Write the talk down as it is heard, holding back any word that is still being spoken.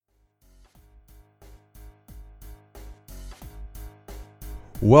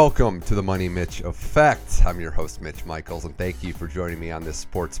Welcome to the Money Mitch Effect. I'm your host, Mitch Michaels, and thank you for joining me on this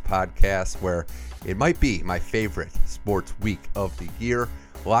sports podcast where it might be my favorite sports week of the year.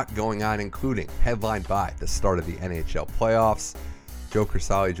 A lot going on, including headlined by the start of the NHL playoffs. Joe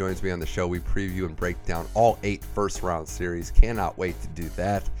Crisali joins me on the show. We preview and break down all 8 first-round series. Cannot wait to do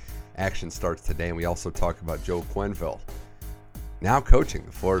that. Action starts today, and we also talk about Joe Quenneville, now coaching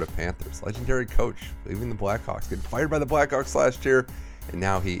the Florida Panthers. Legendary coach, leaving the Blackhawks, getting fired by the Blackhawks last year, and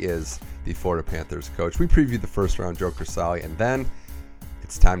now he is the Florida Panthers coach. We previewed the first round, Joe Crisali, and then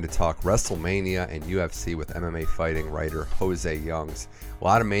it's time to talk WrestleMania and UFC with MMA fighting writer Jose Youngs. A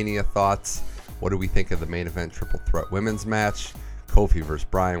lot of Mania thoughts. What do we think of the main event triple threat women's match? Kofi versus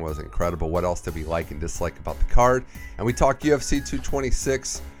Bryan was incredible. What else did we like and dislike about the card? And we talk UFC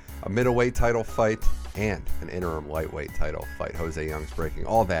 226, a middleweight title fight, and an interim lightweight title fight. Jose Youngs breaking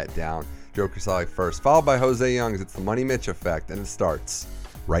all that down. Joe Crisali first, followed by Jose Youngs. It's the Money Mitch Effect, and it starts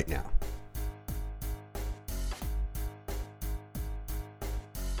right now.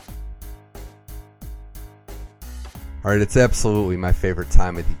 All right, it's absolutely my favorite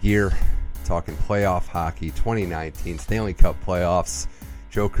time of the year. Talking playoff hockey, 2019 Stanley Cup playoffs.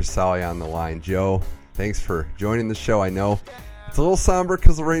 Joe Crisali on the line. Joe, thanks for joining the show. I know it's a little somber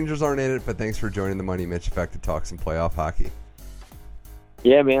because the Rangers aren't in it, but thanks for joining the Money Mitch Effect to talk some playoff hockey.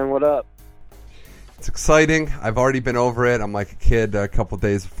 Yeah, man, what up? It's exciting. I've already been over it. I'm like a kid a couple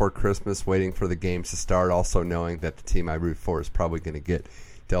days before Christmas waiting for the games to start, also knowing that the team I root for is probably going to get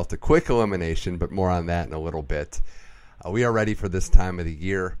dealt a quick elimination, but more on that in a little bit. We are ready for this time of the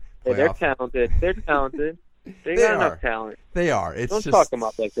year. Hey, they're talented. They're talented. They got enough talent. They are. Don't talk them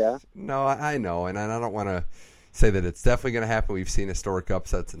up like that. No, I know, and I don't want to say that it's definitely going to happen. We've seen historic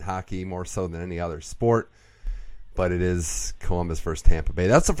upsets in hockey more so than any other sport. But it is Columbus versus Tampa Bay.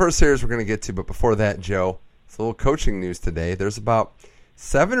 That's the first series we're going to get to. But before that, Joe, it's a little coaching news today. There's about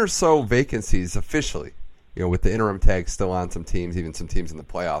 7 or so vacancies officially, with the interim tag still on some teams, even some teams in the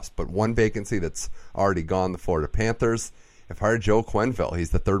playoffs. But one vacancy that's already gone, the Florida Panthers have hired Joe Quenneville.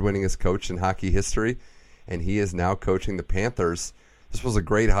 He's the third winningest coach in hockey history, and he is now coaching the Panthers. This was a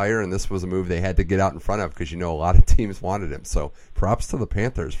great hire, and this was a move they had to get out in front of because, a lot of teams wanted him. So props to the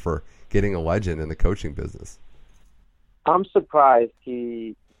Panthers for getting a legend in the coaching business. I'm surprised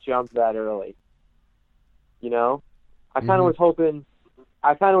he jumped that early. I kind of was hoping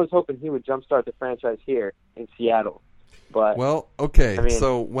he would jumpstart the franchise here in Seattle. But okay.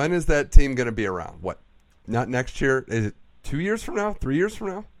 So when is that team going to be around? What? Not next year? Is it 2 years from now? 3 years from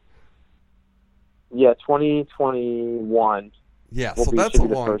now? Yeah, 2021. Yeah, so that's a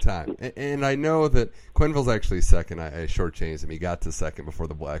long time. And I know that Quenneville's actually second. I shortchanged him. He got to second before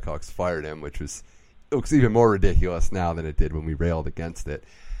the Blackhawks fired him, which looks even more ridiculous now than it did when we railed against it.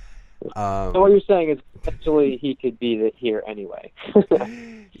 So what you're saying is potentially he could be here anyway.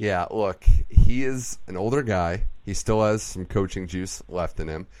 Yeah, look, he is an older guy. He still has some coaching juice left in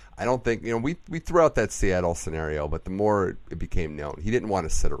him. I don't think, we threw out that Seattle scenario, but the more it became known, he didn't want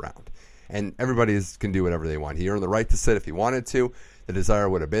to sit around. And everybody can do whatever they want. He earned the right to sit if he wanted to. The desire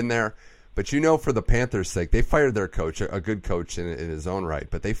would have been there. But for the Panthers' sake, they fired their coach, a good coach in his own right,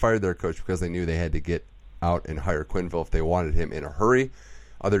 but they fired their coach because they knew they had to get out and hire Quenneville if they wanted him in a hurry.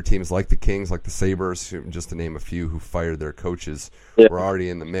 Other teams like the Kings, like the Sabres, just to name a few, who fired their coaches, were already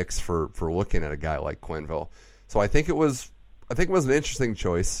in the mix for looking at a guy like Quenneville. So I think it was an interesting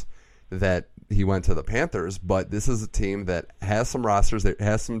choice that he went to the Panthers, but this is a team that has some rosters, that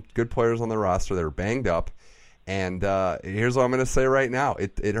has some good players on their roster that are banged up. And here's what I'm going to say right now.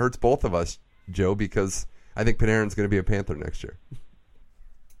 It hurts both of us, Joe, because I think Panarin's going to be a Panther next year.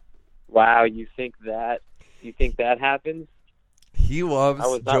 Wow, you think that happens? He loves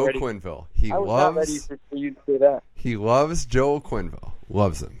Joe Quenneville. I was not ready for you to say that. He loves Joe Quenneville.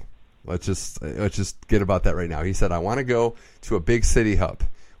 Loves him. Let's just get about that right now. He said, I want to go to a big city hub,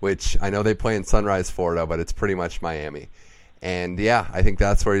 which I know they play in Sunrise, Florida, but it's pretty much Miami. And, yeah, I think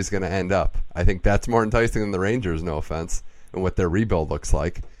that's where he's going to end up. I think that's more enticing than the Rangers, no offense, and what their rebuild looks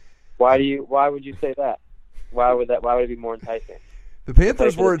like. Why would you say that? Why would it be more enticing? The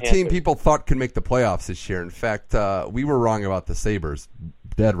Panthers were a team people thought could make the playoffs this year. In fact, we were wrong about the Sabres,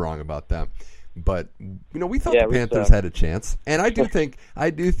 dead wrong about them. But we thought the Panthers had a chance, and I do think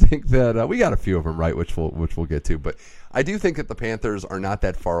that we got a few of them right, which we'll get to. But I do think that the Panthers are not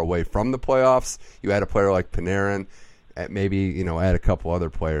that far away from the playoffs. You had a player like Panarin. Maybe, add a couple other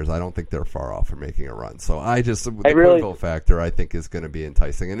players. I don't think they're far off from making a run. So the Quenneville factor, I think, is going to be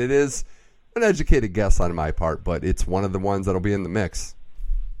enticing. And it is an educated guess on my part, but it's one of the ones that'll be in the mix.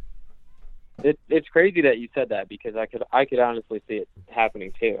 It's crazy that you said that because I could honestly see it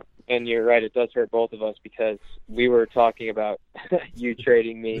happening too. And you're right, it does hurt both of us because we were talking about you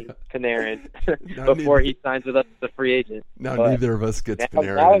trading me Panarin before he signs with us as a free agent. No, neither of us gets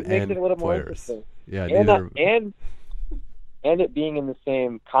Panarin now it makes and it a little more players. interesting. Yeah, and it being in the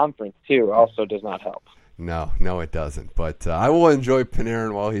same conference too also does not help. No, it doesn't. But I will enjoy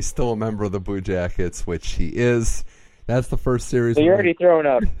Panarin while he's still a member of the Blue Jackets, which he is. That's the first series. So you're already throwing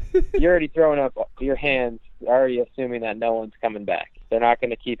up. You're already throwing up your hands, already assuming that no one's coming back. They're not going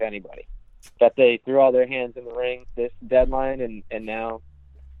to keep anybody. That they threw all their hands in the ring this deadline, and now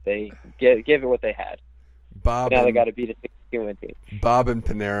they give it what they had. Now they got to beat a 6-2 team. Bob and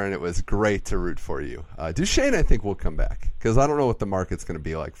Panarin, it was great to root for you. Duchesne, I think, will come back because I don't know what the market's going to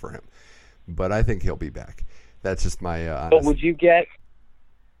be like for him, but I think he'll be back. That's just my honest. But would you get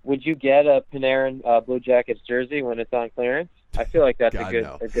a Panarin Blue Jackets jersey when it's on clearance? I feel like that's a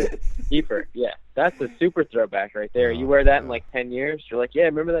good keeper. Yeah, that's a super throwback right there. You wear that in like 10 years. You're like, yeah,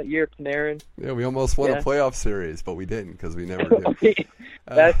 remember that year Panarin? Yeah, we almost won a playoff series, but we didn't because we never did.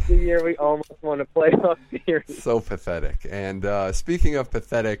 That's the year we almost won a playoff series. So pathetic. And speaking of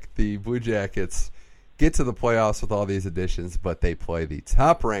pathetic, the Blue Jackets get to the playoffs with all these additions, but they play the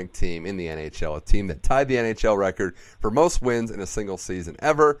top-ranked team in the NHL, a team that tied the NHL record for most wins in a single season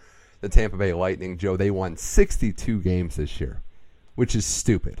ever. The Tampa Bay Lightning, Joe, they won 62 games this year, which is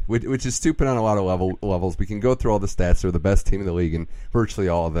stupid. Which is stupid on a lot of levels. We can go through all the stats. They're the best team in the league in virtually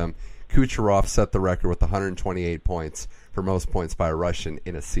all of them. Kucherov set the record with 128 points for most points by a Russian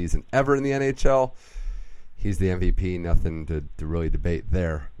in a season ever in the NHL. He's the MVP, nothing to really debate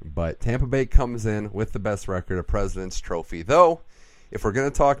there. But Tampa Bay comes in with the best record, a President's Trophy. Though, if we're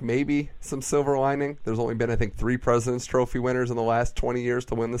going to talk maybe some silver lining, there's only been, I think, 3 President's Trophy winners in the last 20 years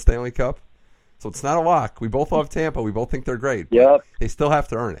to win the Stanley Cup. So it's not a lock. We both love Tampa. We both think they're great. Yep. They still have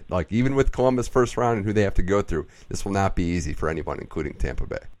to earn it. Like, even with Columbus first round and who they have to go through, this will not be easy for anyone, including Tampa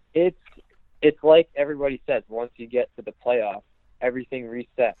Bay. It's like everybody says, once you get to the playoffs, everything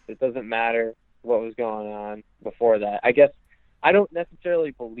resets. It doesn't matter what was going on before that. I guess I don't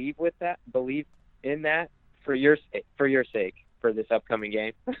necessarily believe in that for your sake for this upcoming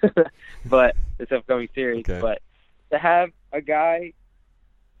game, but this upcoming series. Okay. But to have a guy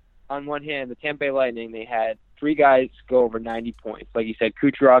on one hand, the Tampa Bay Lightning, they had 3 guys go over 90 points. Like you said,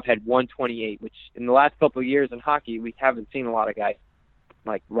 Kucherov had 128, which in the last couple of years in hockey, we haven't seen a lot of guys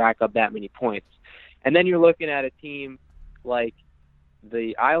like rack up that many points. And then you're looking at a team like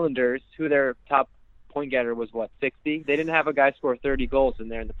the Islanders, who their top point getter was 60. They didn't have a guy score 30 goals in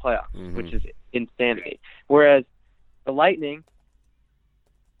there in the playoffs, which is insanity. Whereas the Lightning,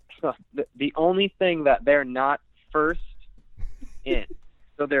 the only thing that they're not first in,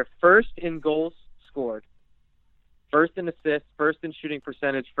 so they're first in goals scored, first in assists, first in shooting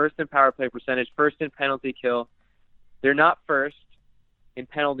percentage, first in power play percentage, first in penalty kill. They're not first in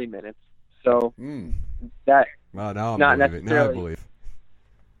penalty minutes. So that now not necessarily. Now I believe.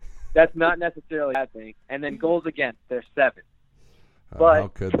 That's not necessarily a bad thing. And then goals against, they're 7. But how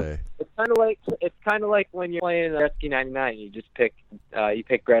could they? It's kind of like when you're playing Gretzky 99. You just pick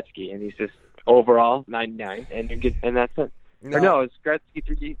Gretzky, and he's just overall 99, and that's it. No, it's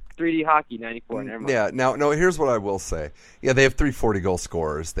Gretzky 3D hockey 94. Never mind. Yeah. No. Here's what I will say. Yeah, they have 3 40-goal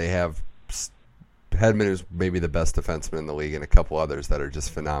scorers. They have Hedman, who's maybe the best defenseman in the league, and a couple others that are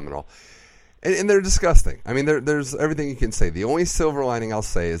just phenomenal. And they're disgusting. I mean, there's everything you can say. The only silver lining I'll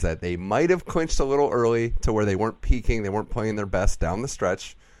say is that they might have clinched a little early to where they weren't peaking, they weren't playing their best down the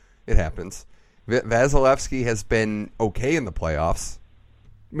stretch. It happens. Vasilevsky has been okay in the playoffs.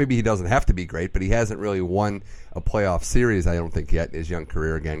 Maybe he doesn't have to be great, but he hasn't really won a playoff series, I don't think, yet in his young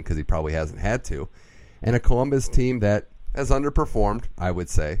career again, because he probably hasn't had to. And a Columbus team that has underperformed, I would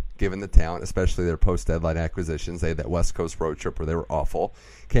say, given the talent, especially their post-deadline acquisitions. They had that West Coast road trip where they were awful.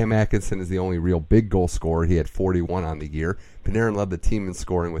 Cam Atkinson is the only real big goal scorer. He had 41 on the year. Panarin led the team in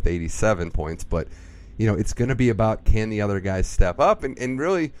scoring with 87 points. But, it's going to be about can the other guys step up? And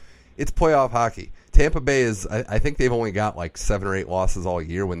really, it's playoff hockey. Tampa Bay is, I think they've only got like 7 or 8 losses all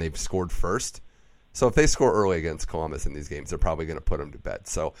year when they've scored first. So if they score early against Columbus in these games, they're probably going to put them to bed.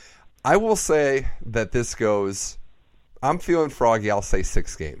 So I will say that this goes... I'm feeling froggy. I'll say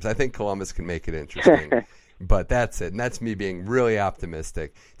 6 games. I think Columbus can make it interesting, but that's it. And that's me being really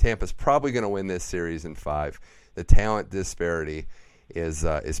optimistic. Tampa's probably going to win this series in 5. The talent disparity is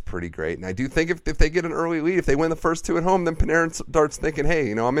pretty great. And I do think if they get an early lead, if they win the first 2 at home, then Panarin starts thinking,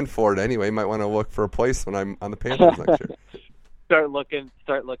 hey, I'm in Florida anyway. Might want to look for a place when I'm on the Panthers next year. Start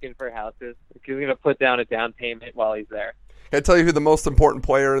looking for houses. He's going to put down a down payment while he's there. Can I tell you who the most important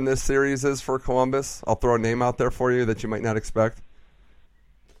player in this series is for Columbus? I'll throw a name out there for you that you might not expect.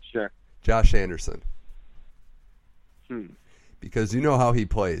 Sure. Josh Anderson. because you know how he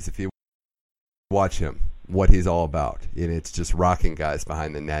plays. If you watch him, what he's all about, and it's just rocking guys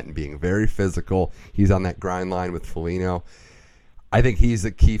behind the net and being very physical. He's on that grind line with Foligno. I think he's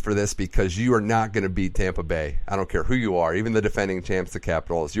the key for this because you are not going to beat Tampa Bay. I don't care who you are, even the defending champs, the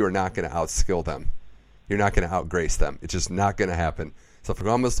Capitals. You are not going to outskill them. You're not going to outgrace them. It's just not going to happen. So for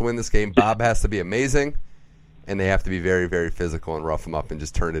Columbus to win this game, Bob has to be amazing, and they have to be very, very physical and rough him up and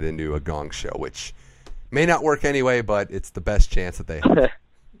just turn it into a gong show, which may not work anyway, but it's the best chance that they have.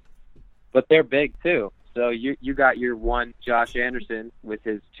 But they're big, too. So you got your one Josh Anderson with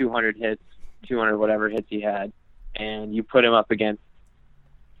his 200 hits, 200 whatever hits he had, and you put him up against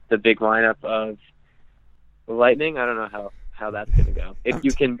the big lineup of the Lightning. I don't know how that's going to go. If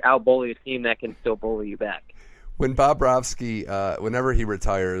you can out-bully a team that can still bully you back. When Bobrovsky, whenever he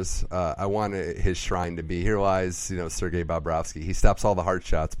retires, I want his shrine to be, here lies, Sergei Bobrovsky. He stops all the hard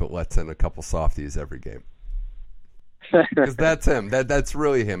shots but lets in a couple softies every game. Because that's him. That's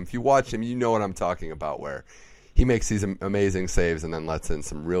really him. If you watch him, you know what I'm talking about, where he makes these amazing saves and then lets in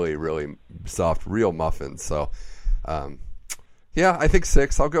some really, really soft, real muffins. So, yeah, I think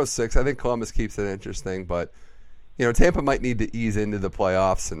 6. I'll go 6. I think Columbus keeps it interesting, but Tampa might need to ease into the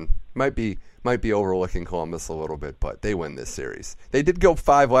playoffs and might be overlooking Columbus a little bit, but they win this series. They did go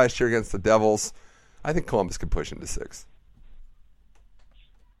 5 last year against the Devils. I think Columbus could push them to 6.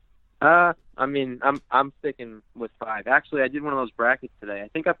 I mean, I'm sticking with 5. Actually, I did one of those brackets today. I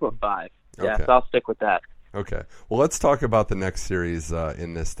think I put 5. Yeah, Okay. so I'll stick with that. Okay. Well, let's talk about the next series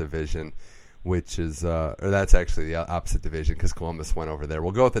in this division, which is, or that's actually the opposite division because Columbus went over there.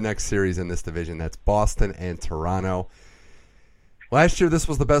 We'll go with the next series in this division. That's Boston and Toronto. Last year, this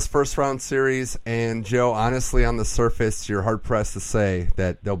was the best first-round series, and Joe, honestly, on the surface, you're hard-pressed to say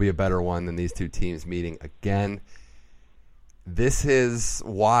that there'll be a better one than these two teams meeting again. This is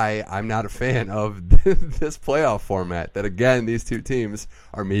why I'm not a fan of this playoff format, that, again, these two teams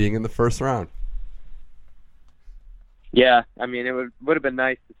are meeting in the first round. Yeah, I mean, it would have been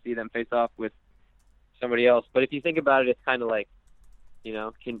nice to see them face off with somebody else. But if you think about it, it's kind of like,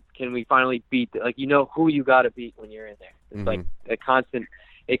 can we finally beat who you got to beat when you're in there. It's like a constant.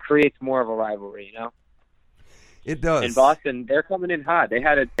 It creates more of a rivalry, It does. In Boston, they're coming in hot. They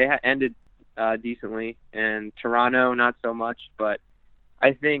had ended decently, and Toronto not so much. But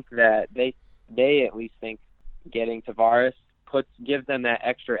I think that they at least think getting Tavares gives them that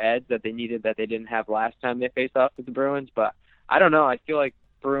extra edge that they needed that they didn't have last time they faced off with the Bruins. But I don't know. I feel like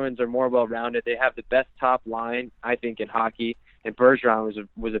Bruins are more well-rounded. They have the best top line, I think, in hockey. And Bergeron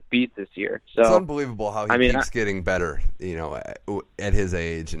was a beast this year. So it's unbelievable how he keeps getting better, at his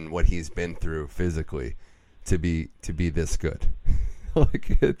age and what he's been through physically to be this good.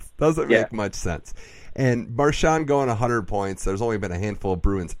 It doesn't make much sense. And Marchand going 100 points. There's only been a handful of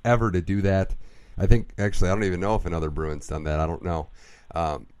Bruins ever to do that. I think, actually, I don't even know if another Bruin's done that. I don't know.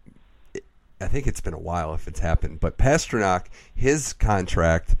 I think it's been a while if it's happened. But Pastrnak, his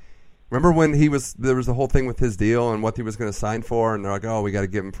contract, remember when there was the whole thing with his deal and what he was going to sign for, and they're like, oh, we got to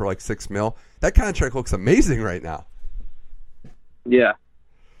give him for like $6 million. That contract looks amazing right now. Yeah.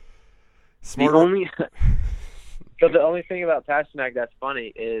 Smart. The only thing about Pastrnak that's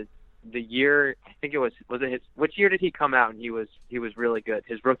funny is the year. I think it was it his? Which year did he come out and he was really good?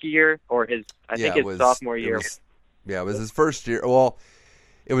 His rookie year or his? I think his sophomore year. It was his first year. Well,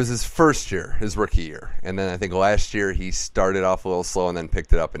 it was his first year, his rookie year, and then I think last year he started off a little slow and then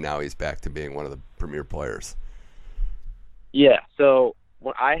picked it up, and now he's back to being one of the premier players. Yeah. So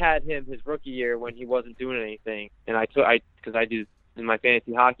when I had him his rookie year when he wasn't doing anything, and because I do in my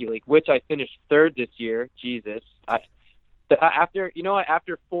fantasy hockey league, which I finished 3rd this year. Jesus.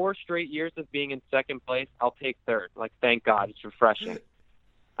 After 4 straight years of being in 2nd place, I'll take 3rd. Like, thank God, it's refreshing.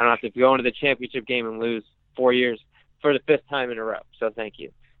 I don't have to go into the championship game and lose 4 years for the 5th time in a row. So thank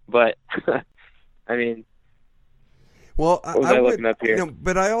you. But I mean, well, what was I looking up here?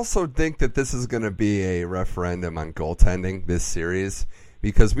 But I also think that this is going to be a referendum on goaltending this series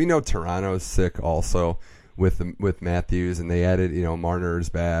because we know Toronto's sick also with Matthews, and they added, Marner's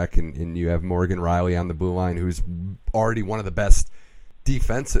back, and you have Morgan Riley on the blue line, who's already one of the best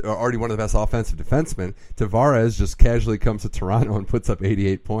offensive defensemen. Tavares just casually comes to Toronto and puts up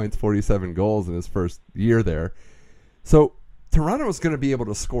 88 points, 47 goals in his first year there. So Toronto is going to be able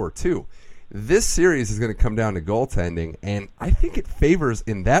to score too. This series is going to come down to goaltending, and I think it favors,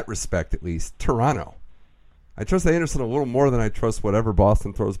 in that respect at least, Toronto. I trust Anderson a little more than I trust whatever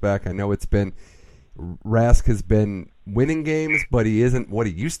Boston throws back. I know Rask has been winning games, but he isn't what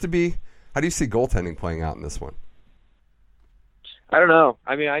he used to be. How do you see goaltending playing out in this one? I don't know.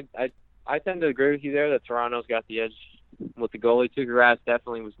 I mean, I tend to agree with you there that Toronto's got the edge with the goalie. Tuukka Rask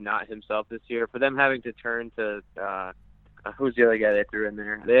definitely was not himself this year. For them having to turn to who's the other guy they threw in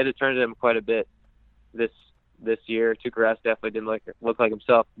there? They had to turn to him quite a bit this year. Tuukka Rask definitely didn't look like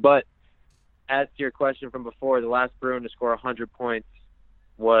himself. But as to your question from before, the last Bruin to score 100 points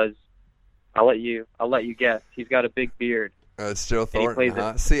was, I'll let you guess. He's got a big beard. It's Joe Thornton.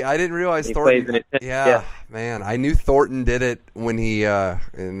 Huh? See, I didn't realize Thornton. Yeah, man, I knew Thornton did it when he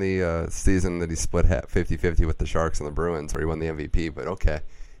in the season that he split 50-50 with the Sharks and the Bruins, where he won the MVP. But okay,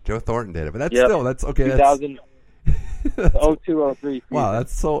 Joe Thornton did it. But that's okay. 2000, 02-03. Wow,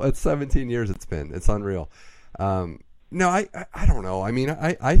 that's 17 years it's been. It's unreal. No, I don't know. I mean,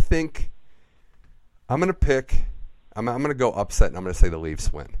 I think I'm gonna pick. I'm gonna go upset, and I'm gonna say the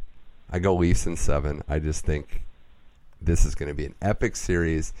Leafs win. I go Leafs in 7. I just think this is going to be an epic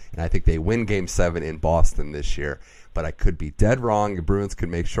series, and I think they win Game 7 in Boston this year. But I could be dead wrong. The Bruins could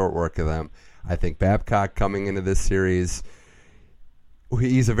make short work of them. I think Babcock coming into this series,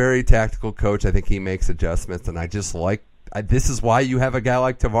 he's a very tactical coach. I think he makes adjustments, and I just like this is why you have a guy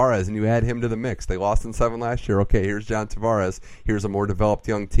like Tavares, and you add him to the mix. They lost in 7 last year. Okay, here's John Tavares. Here's a more developed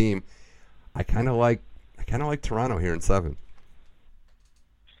young team. I kind of like Toronto here in 7.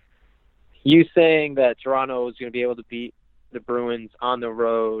 You saying that Toronto is going to be able to beat the Bruins on the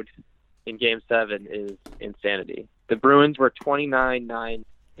road in Game 7 is insanity. The Bruins were 29-9-3.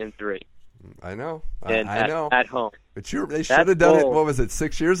 I know. I know. At home. But they should have done it, what was it,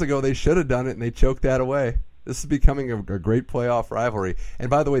 6 years ago? They should have done it, and they choked that away. This is becoming a great playoff rivalry. And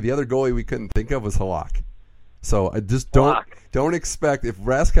by the way, the other goalie we couldn't think of was Halak. So just don't expect, if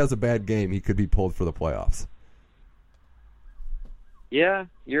Rask has a bad game, he could be pulled for the playoffs. Yeah,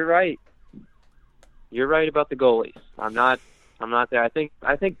 you're right. You're right about the goalies. I'm not there. I think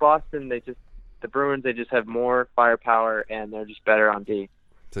Boston, the Bruins, they just have more firepower and they're just better on D.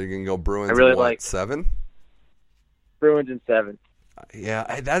 So you can go Bruins in what, 7? Bruins in 7.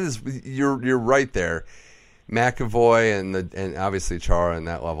 Yeah, that is, you're right there. McAvoy and obviously Chara in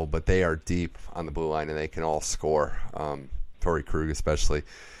that level, but they are deep on the blue line and they can all score. Torrey Krug especially.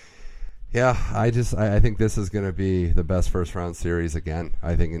 Yeah, I think this is going to be the best first-round series again.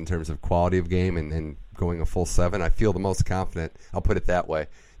 I think in terms of quality of game and going a full 7, I feel the most confident, I'll put it that way,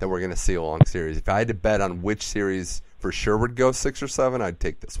 that we're going to see a long series. If I had to bet on which series for sure would go 6 or 7, I'd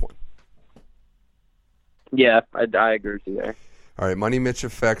take this one. Yeah, I agree with you there. All right, Money Mitch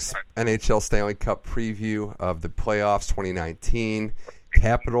Effects NHL Stanley Cup preview of the playoffs 2019,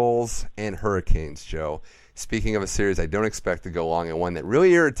 Capitals and Hurricanes, Joe. Speaking of a series I don't expect to go long, and one that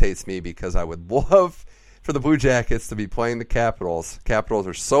really irritates me because I would love for the Blue Jackets to be playing the Capitals. Capitals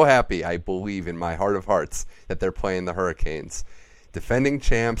are so happy, I believe in my heart of hearts, that they're playing the Hurricanes. Defending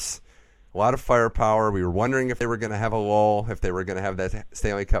champs, a lot of firepower. We were wondering if they were going to have a lull, if they were going to have that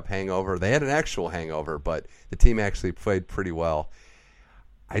Stanley Cup hangover. They had an actual hangover, but the team actually played pretty well.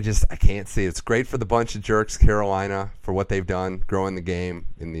 I can't see it. It's great for the bunch of jerks, Carolina, for what they've done, growing the game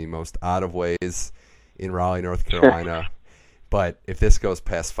in the most odd of ways in Raleigh, North Carolina. But if this goes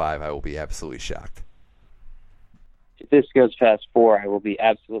past 5, I will be absolutely shocked. If this goes past 4, I will be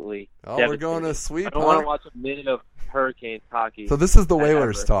absolutely devastated. We're going to sweep, I don't want to watch a minute of Hurricanes hockey. So this is the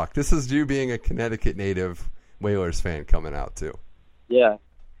Whalers talk. This is you being a Connecticut native Whalers fan coming out, too. Yeah.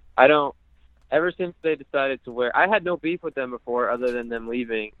 Ever since they decided to wear... I had no beef with them before other than them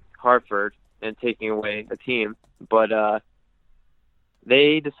leaving Hartford and taking away a team. But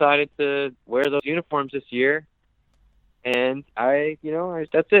they decided to wear those uniforms this year, and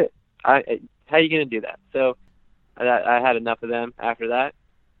that's it. How are you going to do that? So I had enough of them after that.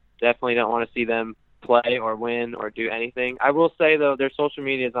 Definitely don't want to see them play or win or do anything. I will say, though, their social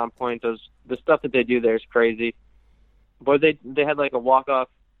media is on point. The stuff that they do there is crazy. But they had like a walk-off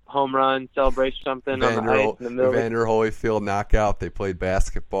home run celebration, something on the ice in the middle. Evander Holyfield knockout. They played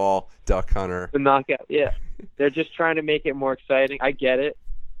basketball, duck hunter. The knockout, yeah. They're just trying to make it more exciting. I get it,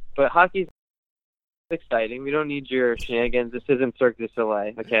 but hockey's exciting. We don't need your shenanigans. This isn't Cirque du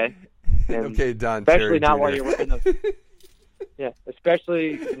Soleil, okay? And okay, Don. Especially Cherry not Jr. while you're wearing those. Yeah,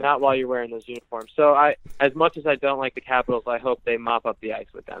 especially not while you're wearing those uniforms. So as much as I don't like the Capitals, I hope they mop up the ice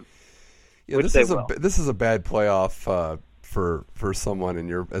with them. Yeah, this is a bad playoff for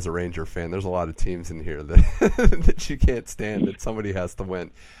someone as a Ranger fan. There's a lot of teams in here that that you can't stand, that somebody has to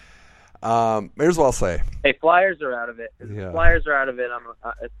win. Here's what I'll say. Hey, Flyers are out of it. Yeah. Flyers are out of it.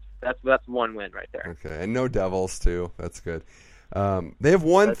 That's one win right there. Okay, and no Devils too. That's good. They have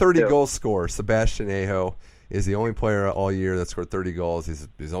one 30-goal scorer. Sebastian Aho is the only player all year that scored 30 goals.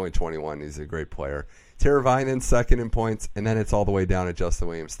 He's only 21. He's a great player. Teravainen second in points, and then it's all the way down to Justin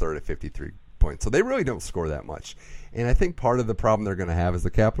Williams third at 53 points. So they really don't score that much. And I think part of the problem they're going to have is the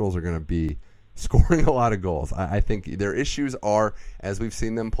Capitals are going to be scoring a lot of goals. I think their issues are, as we've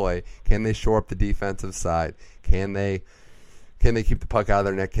seen them play, can they shore up the defensive side? Can they Can they keep the puck out of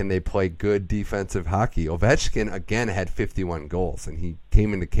their net? Can they play good defensive hockey? Ovechkin, again, had 51 goals, and he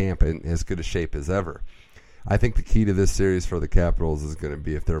came into camp in as good a shape as ever. I think the key to this series for the Capitals is going to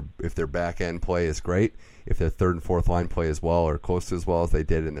be if their back end play is great, if their third and fourth line play as well or close to as well as they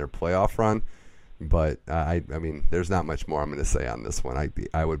did in their playoff run. But I mean, there's not much more I'm going to say on this one.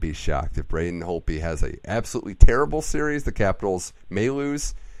 I would be shocked if Braden Holtby has a absolutely terrible series. The Capitals may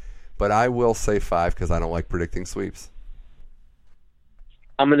lose, but I will say 5 because I don't like predicting sweeps.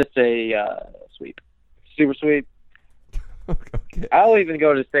 I'm going to say sweep. Super sweep. Okay. I'll even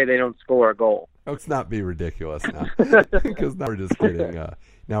go to say they don't score a goal. Let's not be ridiculous now, because now we're just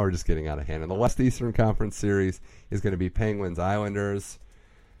getting out of hand. And the West Eastern Conference Series is going to be Penguins Islanders.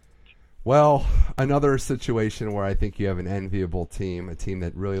 Well, another situation where I think you have an enviable team, a team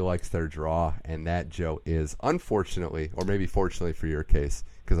that really likes their draw, and that, Joe, is unfortunately, or maybe fortunately for your case,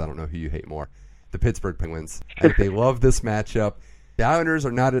 because I don't know who you hate more, the Pittsburgh Penguins. I think they love this matchup. The Islanders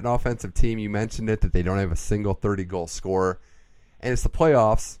are not an offensive team. You mentioned it, that they don't have a single 30-goal scorer. And it's the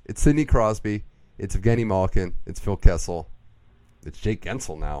playoffs. It's Sidney Crosby. It's Evgeny Malkin. It's Phil Kessel. It's Jake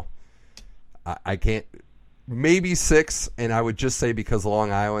Gensel now. I can't... Maybe 6, and I would just say because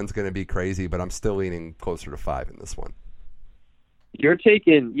Long Island's going to be crazy, but I'm still leaning closer to 5 in this one. You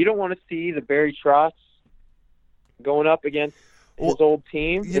don't want to see the Barry Trotz going up against his old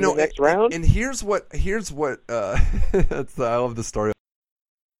team in the next round? And here's what that's I love the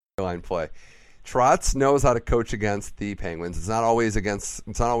storyline play. Trotz knows how to coach against the Penguins. It's not always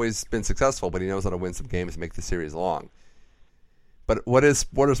been successful, but he knows how to win some games and make the series long. But what are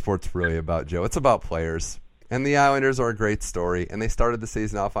sports really about, Joe? It's about players. And the Islanders are a great story, and they started the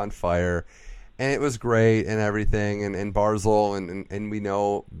season off on fire, and it was great and everything, and Barzal, and we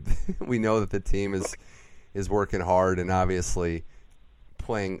know that the team is working hard and obviously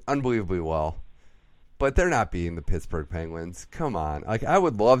playing unbelievably well. But they're not beating the Pittsburgh Penguins. Come on. Like, I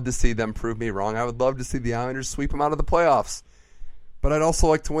would love to see them prove me wrong. I would love to see the Islanders sweep them out of the playoffs. But I'd also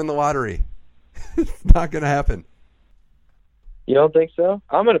like to win the lottery. It's not going to happen. You don't think so?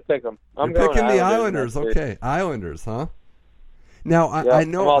 I'm going to pick them. You're picking the Islanders. Okay, Islanders, huh? Now, I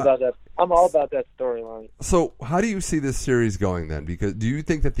know... I'm all about that storyline. So, how do you see this series going then? Because do you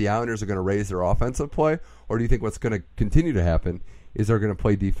think that the Islanders are going to raise their offensive play, or do you think what's going to continue to happen is they're going to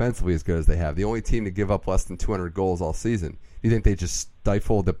play defensively as good as they have? The only team to give up less than 200 goals all season. Do you think they just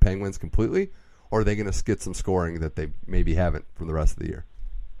stifle the Penguins completely, or are they going to get some scoring that they maybe haven't from the rest of the year?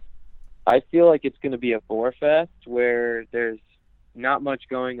 I feel like it's going to be a four-fest where there's not much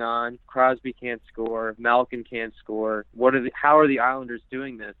going on. Crosby can't score. Malkin can't score. How are the Islanders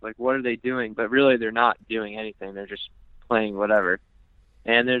doing this? Like, what are they doing? But really, they're not doing anything. They're just playing whatever.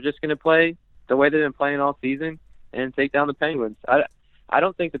 And they're just going to play the way they've been playing all season and take down the Penguins. I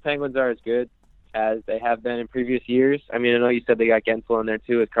don't think the Penguins are as good as they have been in previous years. I mean, I know you said they got Gensel in there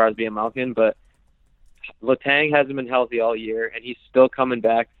too with Crosby and Malkin, but Letang hasn't been healthy all year, and he's still coming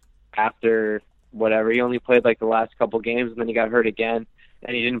back after whatever. He only played like the last couple games, and then he got hurt again,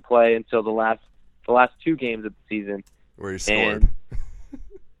 and he didn't play until the last 2 games of the season. Where he scored.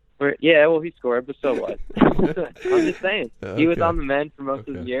 He scored, but so what? I'm just saying. Okay. He was on the mend for most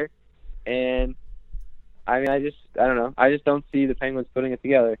of the year, and I mean, I don't know. I just don't see the Penguins putting it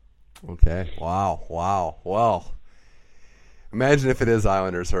together. Okay. Wow. Well, imagine if it is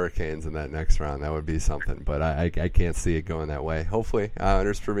Islanders Hurricanes in that next round. That would be something, but I can't see it going that way. Hopefully,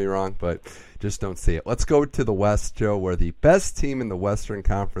 Islanders prove me wrong, but just don't see it. Let's go to the West, Joe, where the best team in the Western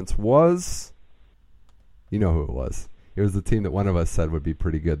Conference was, you know who it was. It was the team that one of us said would be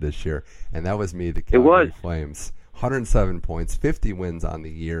pretty good this year, and that was me, the Calgary Flames. 107 points, 50 wins on the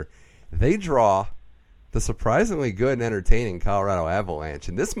year. They draw the surprisingly good and entertaining Colorado Avalanche,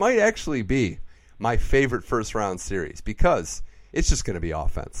 and this might actually be my favorite first-round series because it's just going to be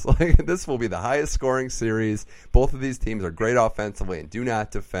offense. Like, this will be the highest scoring series. Both of these teams are great offensively and do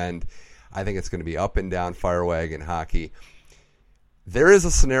not defend. I think it's going to be up and down fire wagon hockey. There is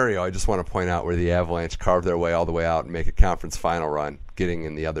a scenario I just want to point out where the Avalanche carve their way all the way out and make a conference final run, getting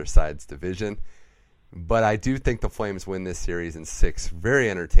in the other side's division. But I do think the Flames win this series in 6 very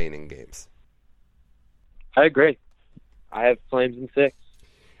entertaining games. I agree. I have Flames in 6.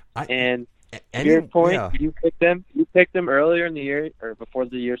 To your point, you picked them. You picked them earlier in the year or before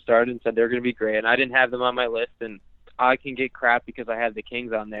the year started and said they're going to be great. And I didn't have them on my list, and I can get crap because I had the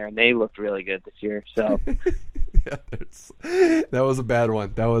Kings on there, and they looked really good this year. So that was a bad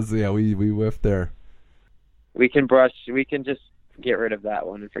one. That was we whiffed there. We can just get rid of that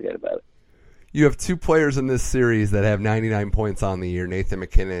one and forget about it. You have 2 players in this series that have 99 points on the year, Nathan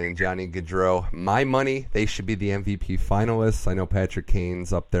McKinnon and Johnny Gaudreau. My money, they should be the MVP finalists. I know Patrick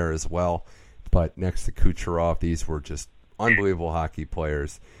Kane's up there as well, but next to Kucherov, these were just unbelievable hockey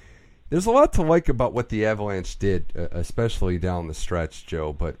players. There's a lot to like about what the Avalanche did, especially down the stretch,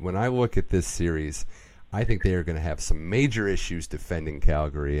 Joe. But when I look at this series, I think they are going to have some major issues defending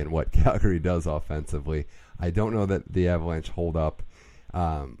Calgary and what Calgary does offensively. I don't know that the Avalanche hold up.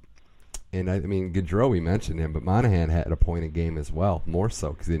 And I mean, Gaudreau, we mentioned him, but Monahan had a point a game as well, more so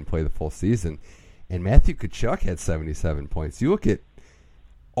because he didn't play the full season. And Matthew Tkachuk had 77 points. You look at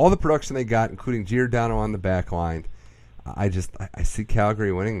all the production they got, including Giordano on the back line. I see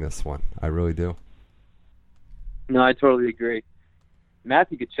Calgary winning this one. I really do. No, I totally agree.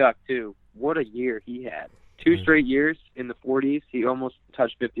 Matthew Tkachuk, too. What a year he had. 2 straight years in the 40s. He almost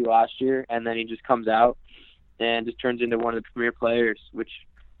touched 50 last year, and then he just comes out and just turns into one of the premier players, which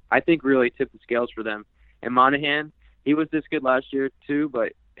I think really tipped the scales for them. And Monahan, he was this good last year too,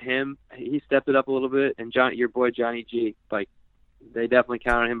 but he stepped it up a little bit. And your boy Johnny G, like, they definitely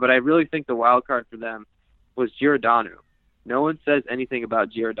count on him. But I really think the wild card for them was Giordano. No one says anything about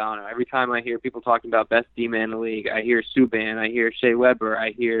Giordano. Every time I hear people talking about best D-man in the league, I hear Subban, I hear Shea Weber,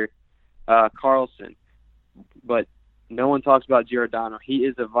 I hear Carlson. But no one talks about Giordano. He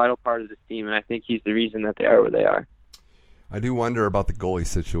is a vital part of this team, and I think he's the reason that they are where they are. I do wonder about the goalie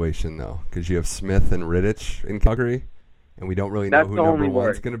situation, though, because you have Smith and Rittich in Calgary, and we don't really know who number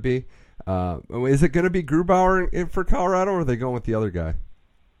one's going to be. Is it going to be Grubauer for Colorado, or are they going with the other guy?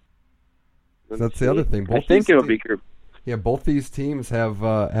 That's the other thing. I think it'll be Grubauer. Yeah, both these teams have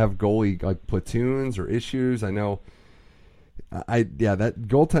goalie like platoons or issues. I know. That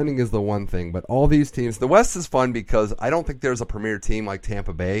goaltending is the one thing, but all these teams. The West is fun because I don't think there's a premier team like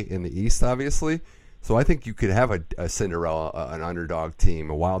Tampa Bay in the East, obviously. So I think you could have a Cinderella, an underdog team,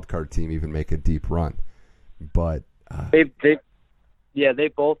 a wild card team, even make a deep run. But they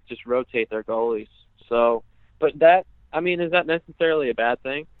both just rotate their goalies. So, but that, I mean, is that necessarily a bad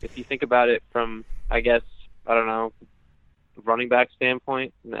thing? If you think about it from, I guess, I don't know, running back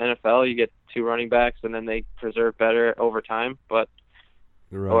standpoint, in the NFL, you get 2 running backs and then they preserve better over time. But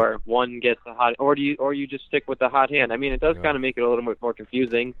right. Or one gets a hot, or you just stick with the hot hand. I mean, it does kind of make it a little bit more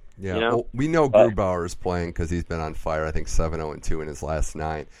confusing. Yeah, you know? Well, we know Grubauer is playing because he's been on fire. I think 7-0-2 in his last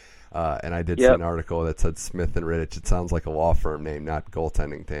 9. And I did see an article that said Smith and Rittich. It sounds like a law firm name, not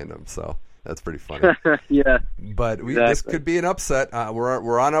goaltending tandem. So that's pretty funny. Yeah. But this could be an upset.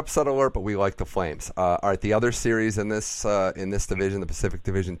 We're on upset alert, but we like the Flames. All right, the other series in this division, the Pacific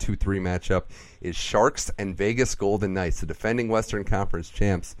Division 2-3 matchup, is Sharks and Vegas Golden Knights, the defending Western Conference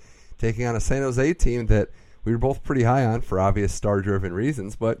champs, taking on a San Jose team that we were both pretty high on for obvious star-driven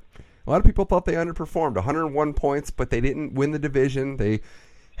reasons. But a lot of people thought they underperformed. 101 points, but they didn't win the division. They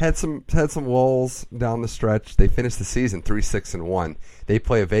had some lulls down the stretch. They finished the season 3-6-1. They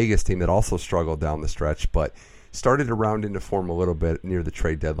play a Vegas team that also struggled down the stretch, but started to round into form a little bit near the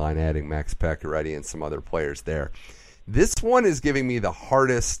trade deadline, adding Max Pacioretty and some other players there. This one is giving me the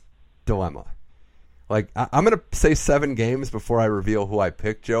hardest dilemma. Like, I'm going to say 7 games before I reveal who I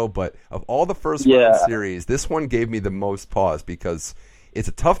picked, Joe, but of all the first round series, this one gave me the most pause because it's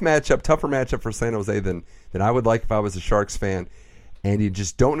a tougher matchup for San Jose than I would like if I was a Sharks fan, and you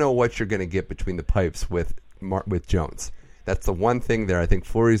just don't know what you're going to get between the pipes with Jones. That's the one thing there. I think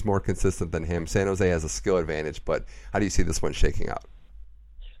Fleury's more consistent than him. San Jose has a skill advantage, but how do you see this one shaking out?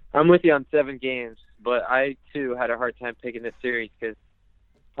 I'm with you on 7 games, but I, too, had a hard time picking this series because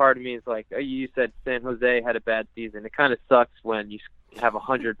part of me is like, you said San Jose had a bad season. It kind of sucks when you have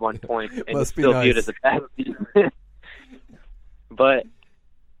 101 points and it's still viewed as a bad season. But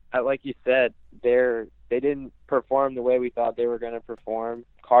like you said, they didn't perform the way we thought they were going to perform.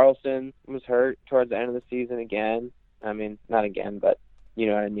 Carlson was hurt towards the end of the season again. I mean, not again, but you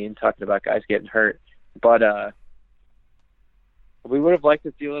know what I mean, talking about guys getting hurt. But we would have liked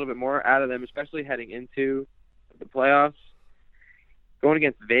to see a little bit more out of them, especially heading into the playoffs. Going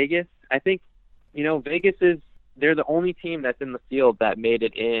against Vegas, I think, Vegas they're the only team that's in the field that made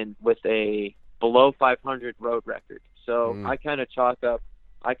it in with a below 500 road record. So I kind of chalk up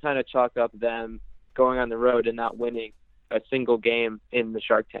them going on the road and not winning a single game in the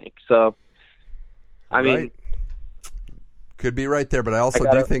Shark Tank. So, I mean, could be right there, but I also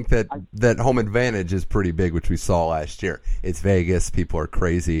do think that home advantage is pretty big, which we saw last year. It's Vegas. People are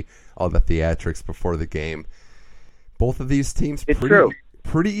crazy. All the theatrics before the game. Both of these teams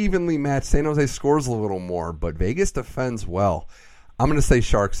pretty evenly matched. San Jose scores a little more, but Vegas defends well. I'm going to say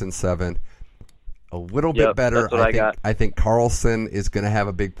Sharks in 7. A little bit better. I think Carlson is going to have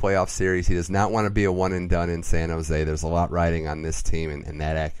a big playoff series. He does not want to be a one and done in San Jose. There's a lot riding on this team and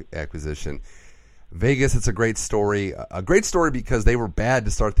that acquisition. Vegas, it's a great story. A great story because they were bad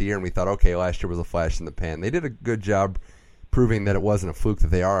to start the year, and we thought, okay, last year was a flash in the pan. They did a good job proving that it wasn't a fluke,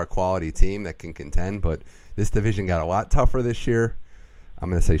 that they are a quality team that can contend, but This division got a lot tougher this year. I'm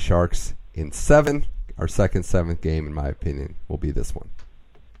going to say Sharks in 7. Our second 7th game, in my opinion, will be this one.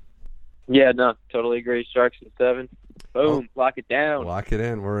 Yeah, no, totally agree. Sharks in 7. Boom, lock it down. Lock it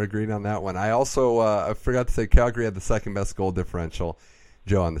in. We're agreed on that one. I also I forgot to say Calgary had the second best goal differential,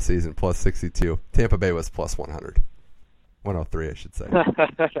 Joe, on the season, plus 62. Tampa Bay was plus 100. 103, I should say.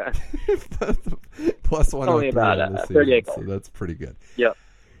 Plus 103 Only about on the season, so that's pretty good. Yep.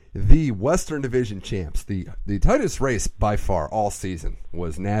 The Western Division champs, the tightest race by far all season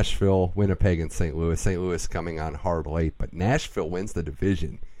was Nashville, Winnipeg, and St. Louis. St. Louis coming on hard late, but Nashville wins the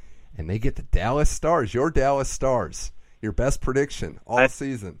division, and they get the Dallas Stars, your Dallas Stars, your best prediction all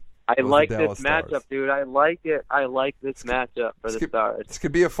season. I like this matchup, dude. I like it. I like this matchup for the Stars. This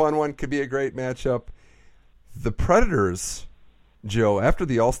could be a fun one. Could be a great matchup. The Predators, Joe, after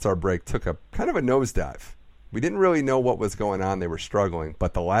the All-Star break, took a kind of a nosedive. We didn't really know what was going on. They were struggling.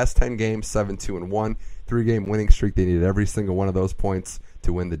 But the last 10 games, 7-2-1, 3-game winning streak. They needed every single one of those points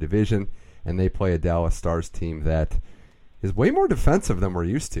to win the division. And they play a Dallas Stars team that is way more defensive than we're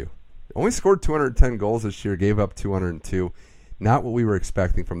used to. Only scored 210 goals this year, gave up 202. Not what we were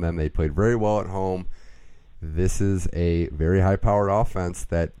expecting from them. They played very well at home. This is a very high-powered offense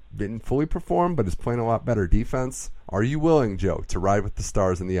that didn't fully perform, but is playing a lot better defense. Are you willing, Joe, to ride with the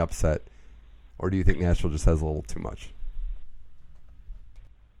Stars in the upset, or do you think Nashville just has a little too much?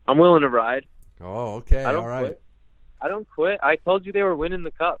 I'm willing to ride. Oh, okay, all right. Quit. I don't quit. I told you they were winning the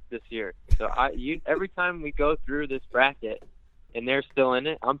cup this year. So every time we go through this bracket and they're still in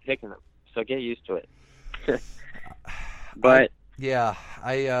it, I'm picking them. So get used to it. But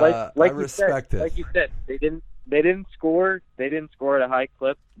I respect it. Like you said, they didn't score at a high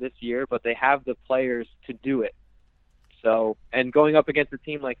clip this year, but they have the players to do it. So, and going up against a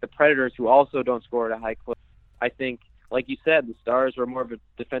team like the Predators, who also don't score at a high clip, I think, like you said, the Stars were more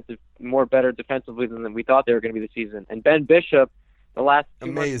better defensively than we thought they were going to be this season. And Ben Bishop, the last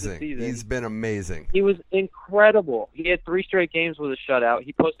 2 months of the season, he's been amazing. He was incredible. He had 3 straight games with a shutout.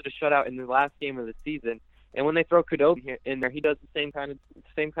 He posted a shutout in the last game of the season. And when they throw Cadeau in there, he does the same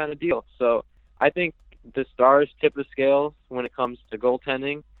kind of deal. So I think the Stars tip the scales when it comes to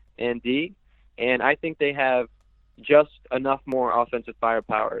goaltending and D, and I think they have just enough more offensive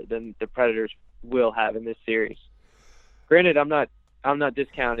firepower than the Predators will have in this series. Granted, I'm not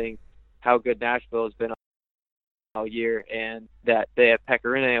discounting how good Nashville has been all year, and that they have Pekka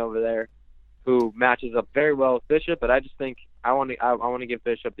Rinne over there, who matches up very well with Bishop. But I just think I want to give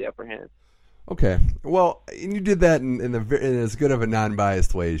Bishop the upper hand. Okay, well, and you did that in as good of a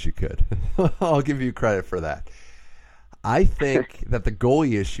non-biased way as you could. I'll give you credit for that. I think that the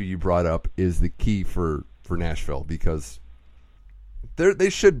goalie issue you brought up is the key for Nashville, because they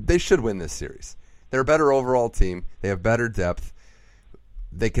should win this series. They're a better overall team. They have better depth.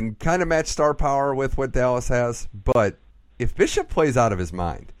 They can kind of match star power with what Dallas has, but if Bishop plays out of his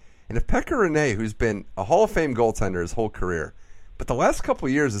mind, and if Pekka Rinne, who's been a Hall of Fame goaltender his whole career, but the last couple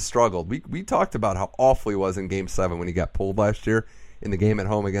of years has struggled. We talked about how awful he was in Game 7 when he got pulled last year in the game at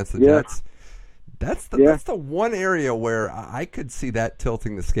home against the Jets. That's the one area where I could see that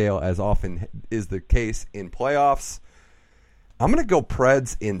tilting the scale, as often is the case in playoffs. I'm going to go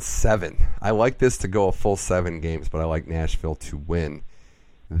Preds in 7. I like this to go a full 7 games, but I like Nashville to win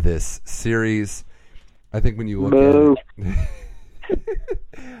this series. I think when you look at it...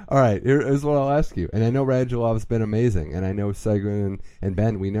 All right, here's what I'll ask you. And I know Radulov's been amazing, and I know Seguin and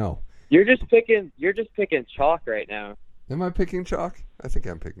Ben, we know. You're just picking chalk right now. Am I picking chalk? I think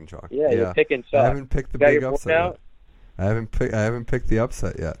I'm picking chalk. Yeah, you're picking chalk. I haven't picked the big upset yet. I haven't picked the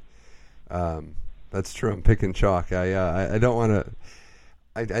upset yet. That's true. I'm picking chalk. I don't want to.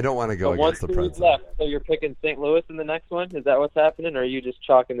 I don't want to go against the Preds. Left. So you're picking St. Louis in the next one? Is that what's happening, or are you just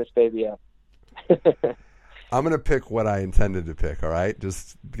chalking this baby up? I'm going to pick what I intended to pick, all right?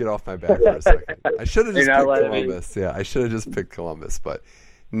 Just get off my back for a second. I should have just picked Columbus. Yeah, I should have just picked Columbus. But,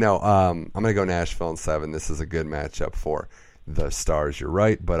 no, I'm going to go Nashville in 7. This is a good matchup for the Stars. You're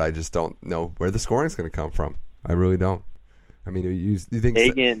right, but I just don't know where the scoring is going to come from. I really don't. I mean, you think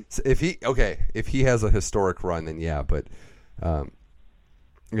if he has a historic run, then yeah. But,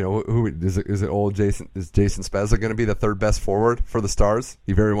 who is it? Old Jason? Is Jason Spezza going to be the third best forward for the Stars?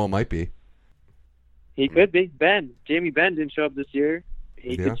 He very well might be. He could be. Jamie Benn didn't show up this year.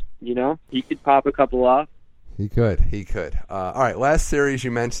 He could pop a couple off. He could. All right, last series,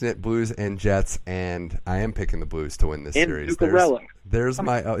 you mentioned it, Blues and Jets, and I am picking the Blues to win this series. There's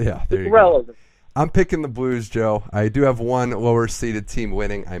my there you go. I'm picking the Blues, Joe. I do have one lower-seeded team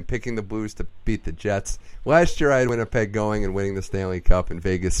winning. I'm picking the Blues to beat the Jets. Last year, I had Winnipeg going and winning the Stanley Cup, and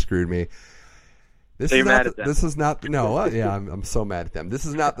Vegas screwed me. You're mad at them. This is not. No, I'm so mad at them. This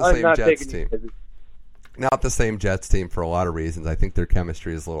is not the same Jets team. Not the same Jets team for a lot of reasons. I think their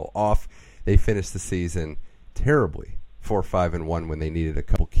chemistry is a little off. They finished the season terribly, 4-5-1 when they needed a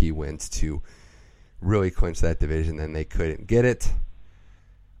couple key wins to really clinch that division, and they couldn't get it.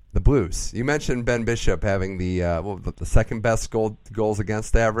 The Blues. You mentioned Ben Bishop having the second best goals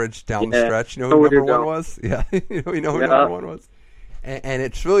against average down the stretch. You know who number one was? Yeah, you know who number one was. And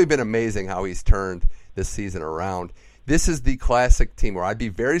it's really been amazing how he's turned this season around. This is the classic team where I'd be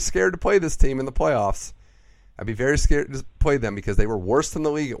very scared to play this team in the playoffs. I'd be very scared to play them because they were worse than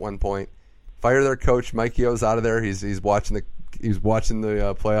the league at one point. Fire their coach, Mike Yo's out of there. He's watching the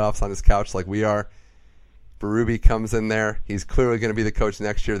playoffs on his couch like we are. Berube comes in there. He's clearly going to be the coach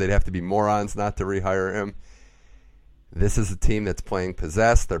next year. They'd have to be morons not to rehire him. This is a team that's playing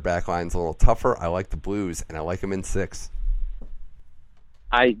possessed. Their back line's a little tougher. I like the Blues, and I like them in 6.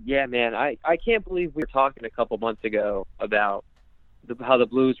 I can't believe we were talking a couple months ago about how the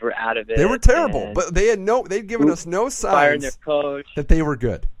Blues were out of it. They were terrible, but they'd given us no signs their coach, that they were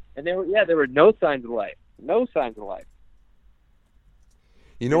good. And there were no signs of life. No signs of life.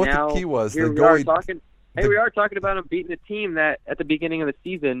 You know what the key was? We are talking about them beating a team that at the beginning of the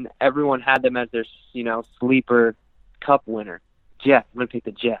season everyone had them as their sleeper cup winner. Jets. I'm gonna pick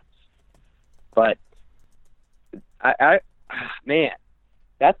the Jets. But man,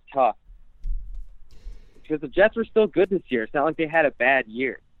 that's tough. Because the Jets were still good this year. It's not like they had a bad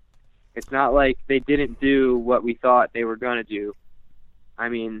year. It's not like they didn't do what we thought they were going to do. I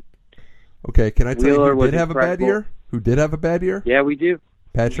mean... Okay, can I tell you who did have a bad year? Who did have a bad year? Yeah, we do.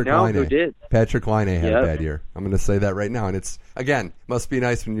 Patrick Laine. Who did? Patrick Laine had a bad year. I'm going to say that right now. And it's, again, must be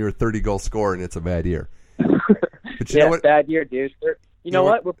nice when you're a 30-goal scorer and it's a bad year. But you know what? Bad year, dude. You know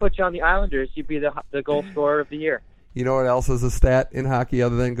what? We'll put you on the Islanders. You'd be the goal scorer of the year. You know what else is a stat in hockey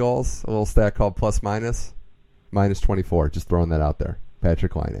other than goals? A little stat called plus minus. Minus 24. Just throwing that out there.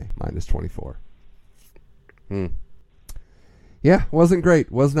 Patrick Laine, minus 24. Yeah, wasn't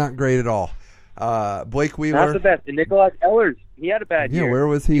great. Was not great at all. Blake Wheeler. Not the best. And Nikolaj Ehlers, he had a bad year. Yeah, where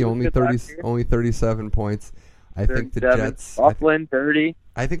was he? Only 37 points. I think the Jets. Bufflin, 30.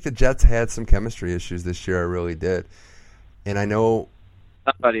 I think the Jets had some chemistry issues this year. I really did. And I know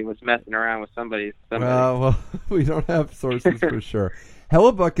somebody was messing around with somebody. Well, we don't have sources for sure.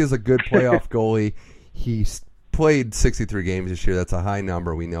 Hellebuck is a good playoff goalie. He's played 63 games this year. That's a high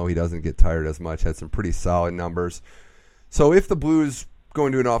number. We know he doesn't get tired as much. Had some pretty solid numbers. So if the Blues go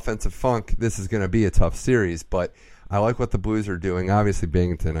into an offensive funk, this is going to be a tough series. But I like what the Blues are doing. Obviously,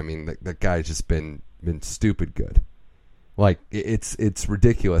 Binghamton, I mean, that guy's just been stupid good. Like, it's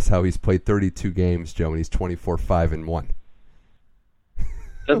ridiculous how he's played 32 games, Joe, and he's 24-5-1.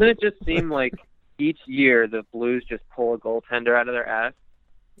 Doesn't it just seem like each year the Blues just pull a goaltender out of their ass?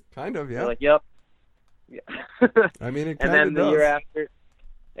 Kind of, yeah. They're like, yep. Yeah. I mean, it kind of does. And then the year after,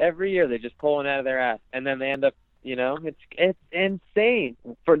 every year they just pull it out of their ass, and then they end up, it's insane.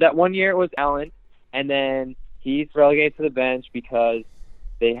 For that one year it was Allen, and then he's relegated to the bench because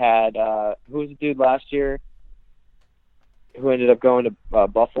they had who was the dude last year who ended up going to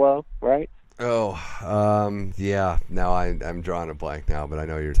Buffalo, right? Oh, yeah. Now I'm drawing a blank now, but I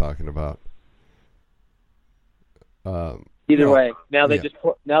know who you're talking about. Either way, now they just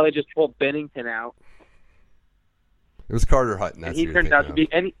pulled Bennington out. It was Carter Hutton. That's he turns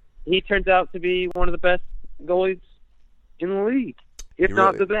out to be one of the best goalies in the league, if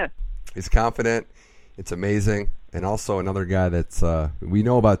not the best. He's confident. It's amazing. And also another guy that's we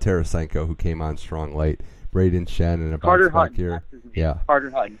know about Tarasenko, who came on strong late. Braden Shen and a Carter bounce back Hutton. here. Yeah. Carter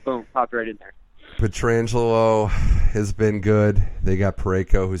Hutton. Boom. Popped right in there. Pietrangelo has been good. They got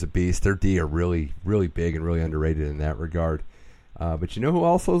Parayko, who's a beast. Their D are really, really big and really underrated in that regard. But you know who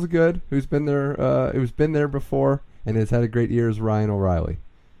also is good? Who's been there before and has had a great year is Ryan O'Reilly.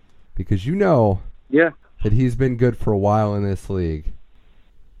 Because that he's been good for a while in this league.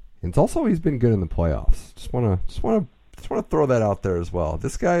 And it's also he's been good in the playoffs. Just wanna throw that out there as well.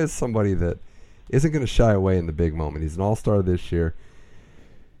 This guy is somebody that isn't going to shy away in the big moment. He's an all-star this year.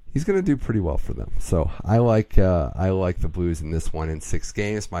 He's going to do pretty well for them. So I like the Blues in this one in 6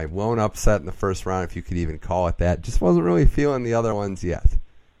 games. My lone upset in the first round, if you could even call it that. Just wasn't really feeling the other ones yet.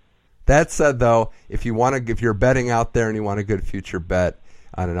 That said, though, if you're betting out there and you want a good future bet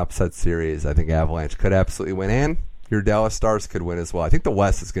on an upset series, I think Avalanche could absolutely win, and your Dallas Stars could win as well. I think the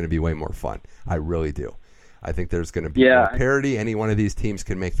West is going to be way more fun. I really do. I think there's going to be more parity. Any one of these teams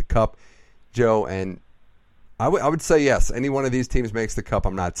can make the Cup, Joe, and I would say yes. Any one of these teams makes the Cup,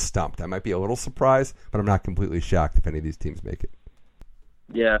 I'm not stumped. I might be a little surprised, but I'm not completely shocked if any of these teams make it.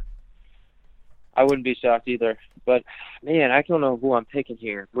 Yeah. I wouldn't be shocked either. But, man, I don't know who I'm picking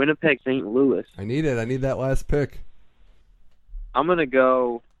here. Winnipeg, St. Louis. I need it. I need that last pick. I'm going to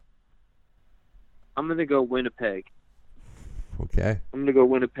go Winnipeg. Okay. I'm gonna go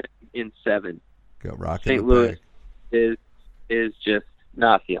Winnipeg in 7. Go Rocket. St. Louis is just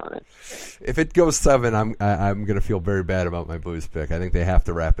not feeling it. If it goes 7, I'm gonna feel very bad about my Blues pick. I think they have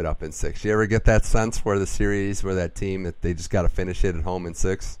to wrap it up in 6. You ever get that sense where that team that they just got to finish it at home in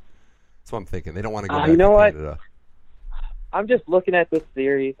 6? That's what I'm thinking. They don't want to go back to Canada. I'm just looking at this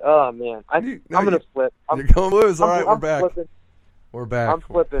series. Oh man, I'm gonna flip. You're going Blues. All right, we're back. Flipping. We're back. I'm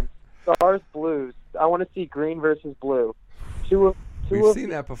flipping. Stars, Blues. I want to see green versus blue. We've seen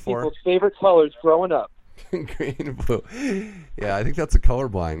that before. People's favorite colors growing up. Green and blue. Yeah, I think that's a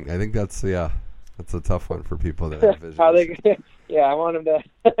colorblind. I think that's a tough one for people that have vision. I want them to.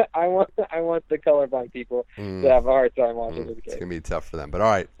 I want the colorblind people to have a hard time watching this game. It's gonna be tough for them. But all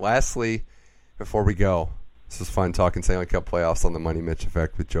right, lastly, before we go, this was fun talking Stanley Cup playoffs on the Money Mitch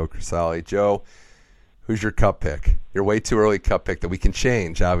Effect with Joe Crisali. Joe, who's your cup pick? Your way too early cup pick that we can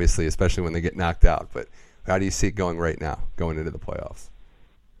change, obviously, especially when they get knocked out. But how do you see it going right now, going into the playoffs?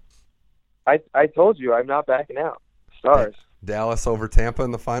 I told you I'm not backing out. Stars. Dallas over Tampa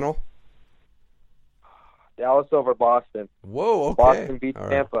in the final? Dallas over Boston. Whoa, okay. Boston beats Right.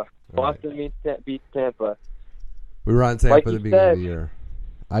 Tampa. Boston beats Tampa. We were on Tampa at the beginning of the year.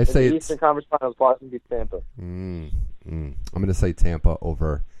 I say in the it's Eastern Conference Finals, Boston beats Tampa. I'm going to say Tampa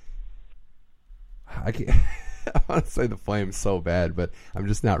over. I want to say the Flames so bad, but I'm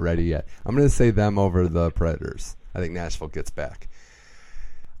just not ready yet. I'm going to say them over the Predators. I think Nashville gets back.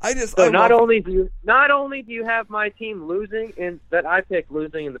 Not only do you have my team losing that I picked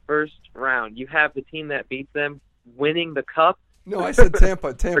losing in the first round, you have the team that beats them winning the cup. No, I said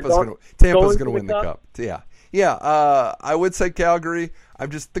Tampa. Tampa's going to win the cup. Yeah. I would say Calgary.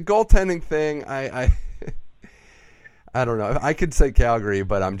 I'm just the goaltending thing. I don't know. I could say Calgary,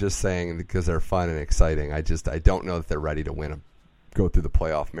 but I'm just saying because they're fun and exciting. I don't know that they're ready to go through the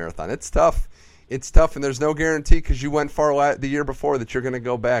playoff marathon. It's tough. It's tough, and there's no guarantee because you went far the year before that you're going to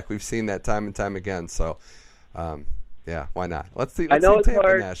go back. We've seen that time and time again. So, yeah, why not? Let's see Tampa,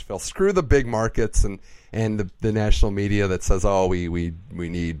 hard. Nashville. Screw the big markets and the national media that says, oh, we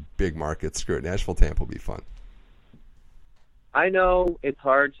need big markets. Screw it. Nashville, Tampa will be fun. I know it's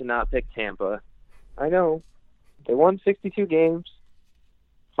hard to not pick Tampa. I know. They won 62 games,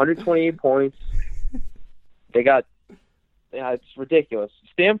 128 points. It's ridiculous.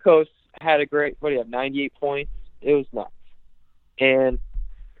 Stamkos had a great, 98 points? It was nuts. And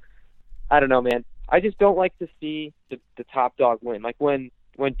I don't know, man. I just don't like to see the top dog win. Like when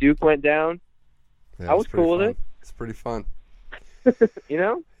Duke went down, I was cool with it. It's pretty fun. You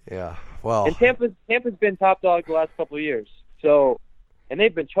know? Yeah. Well. And Tampa's been top dog the last couple of years. And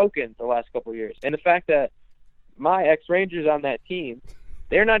they've been choking the last couple of years. And the fact that my ex-Rangers on that team,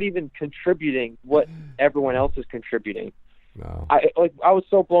 they're not even contributing what everyone else is contributing. No. I was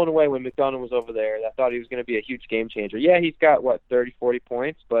so blown away when McDonough was over there. I thought he was going to be a huge game changer. Yeah, he's got 30, 40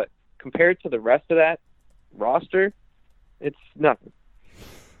 points, but compared to the rest of that roster, it's nothing.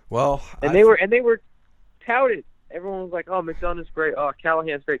 Well, they were touted. Everyone was like, "Oh, McDonough's great. Oh,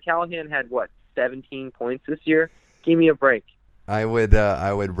 Callahan's great." Callahan had 17 points this year. Give me a break. I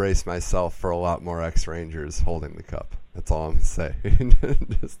would brace myself for a lot more ex-Rangers holding the cup. That's all I'm gonna say.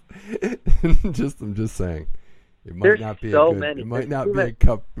 I'm just saying. It might not be It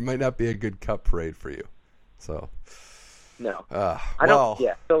might not be a good cup parade for you. So no, I don't.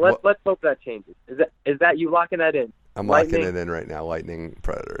 Yeah. So let's hope that changes. Is that you locking that in? I'm locking it in right now. Lightning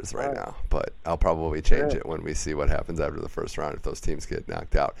Predators right now, but I'll probably change it when we see what happens after the first round if those teams get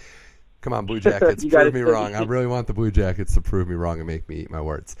knocked out. Come on, Blue Jackets, prove me wrong. I really want the Blue Jackets to prove me wrong and make me eat my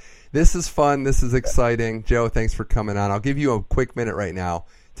words. This is fun. This is exciting. Joe, thanks for coming on. I'll give you a quick minute right now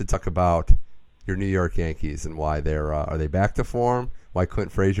to talk about your New York Yankees and why they're are they back to form? Why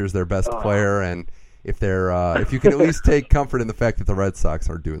Clint Frazier's their best player, and if you can at least take comfort in the fact that the Red Sox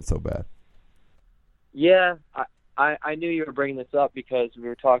aren't doing so bad. Yeah, I knew you were bringing this up because we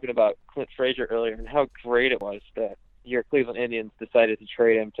were talking about Clint Frazier earlier and how great it was that your Cleveland Indians decided to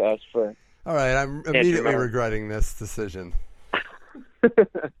trade him to us for. All right, I'm immediately regretting this decision.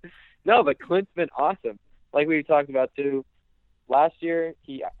 No, but Clint's been awesome. Like we talked about too. Last year,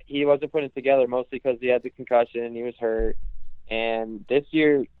 he wasn't putting it together mostly because he had the concussion, he was hurt, and this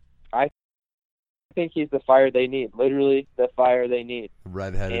year, I think he's the fire they need. Literally, the fire they need.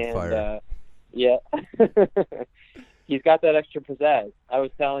 Red-headed fire. Yeah, he's got that extra pizzazz. I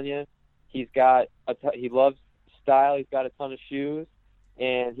was telling you, he loves style. He's got a ton of shoes,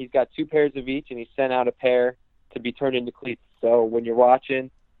 and he's got 2 pairs of each, and he sent out a pair to be turned into cleats. So when you're watching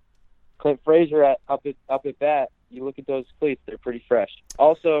Clint Frazier up at bat, you look at those cleats; they're pretty fresh.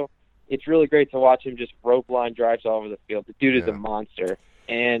 Also, it's really great to watch him just rope line drives all over the field. The dude is a monster,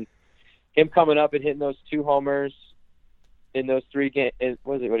 and him coming up and hitting those 2 homers in those 3 games.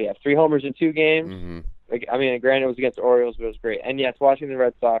 What do you have? 3 homers in 2 games. Mm-hmm. Like, I mean, granted, it was against the Orioles, but it was great. And yes, watching the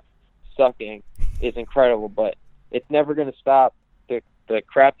Red Sox sucking is incredible, but it's never going to stop. The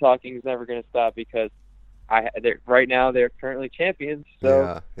crap talking is never going to stop because right now they're currently champions.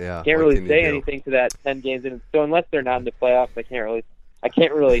 So yeah. Can't really say anything to that 10 games in. So unless they're not in the playoffs, I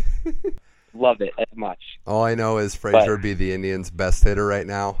can't really love it as much. All I know is Frazier would be the Indians' best hitter right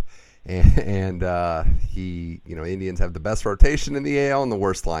now. And Indians have the best rotation in the AL and the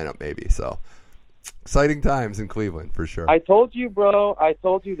worst lineup maybe. So exciting times in Cleveland for sure. I told you, bro. I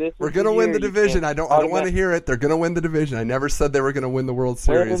told you this. We're gonna win the division. I don't want to hear it. They're gonna win the division. I never said they were gonna win the World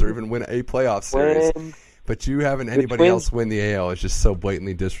Series or even win a playoff series. But you having anybody else win the AL is just so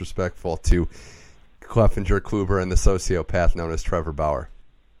blatantly disrespectful to Cleffinger, Kluber, and the sociopath known as Trevor Bauer.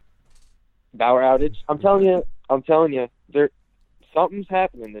 Bauer outage. I'm telling you, something's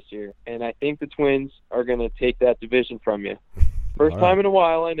happening this year, and I think the Twins are going to take that division from you. First time in a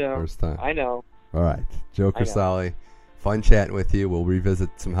while, I know. First time. I know. All right. Joe Crisali, fun chatting with you. We'll revisit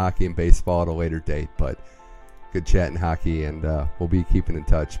some hockey and baseball at a later date, but good chatting hockey, and we'll be keeping in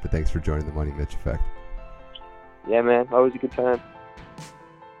touch. But thanks for joining the Money Mitch Effect. Yeah, man. Always a good time.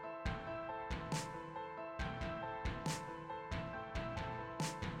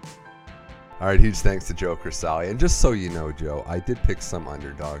 All right, huge thanks to Joe Crisali. And just so you know, Joe, I did pick some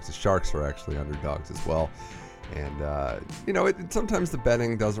underdogs. The Sharks are actually underdogs as well. And, sometimes the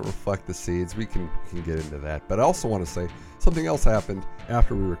betting doesn't reflect the seeds. We can get into that. But I also want to say something else happened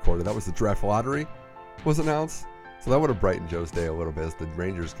after we recorded. That was the draft lottery was announced. So that would have brightened Joe's day a little bit as the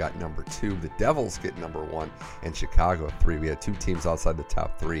Rangers got number 2, the Devils get number 1, and Chicago 3. We had 2 teams outside the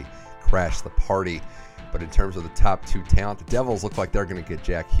top 3 crash the party. But in terms of the top 2 talent, the Devils look like they're going to get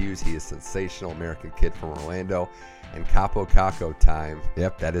Jack Hughes. He is a sensational American kid from Orlando. And Capo Caco time.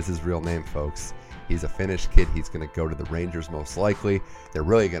 Yep, that is his real name, folks. He's a Finnish kid. He's going to go to the Rangers most likely. They're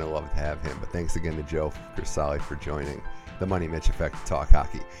really going to love to have him. But thanks again to Joe Crisali for joining the Money Mitch Effect to talk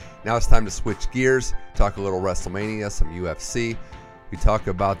hockey. Now it's time to switch gears, talk a little WrestleMania, some UFC. We talk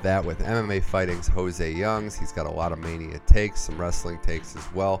about that with MMA Fighting's Jose Youngs. He's got a lot of Mania takes, some wrestling takes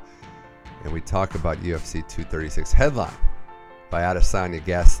as well. And we talk about UFC 236 headline by Adesanya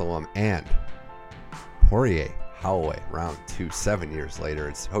Gastelum and Poirier Holloway round 2 7 years later.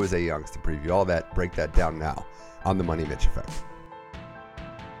 It's Jose Youngs to preview all that. Break that down now on the Money Mitch Effect.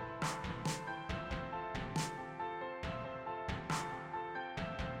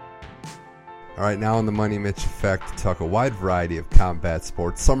 All right, now on the Money Mitch Effect, to talk a wide variety of combat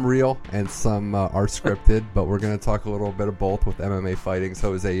sports, some real and some are scripted, but we're going to talk a little bit of both with MMA Fighting's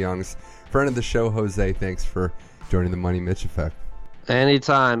Jose Youngs. Friend of the show, Jose, thanks for joining the Money Mitch Effect.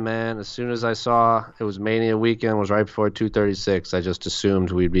 Anytime, man. As soon as I saw it was Mania weekend, was right before 236, I just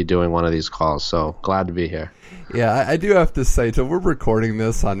assumed we'd be doing one of these calls, so glad to be here. Yeah, I do have to say, so we're recording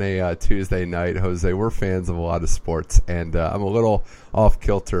this on a Tuesday night, Jose. We're fans of a lot of sports, and I'm a little off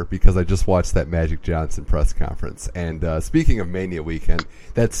kilter because I just watched that Magic Johnson press conference. And speaking of Mania weekend,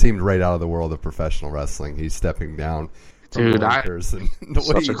 that seemed right out of the world of professional wrestling. He's stepping down. Dude,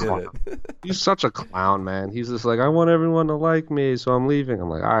 He's such a clown, man. He's just like, I want everyone to like me, so I'm leaving. I'm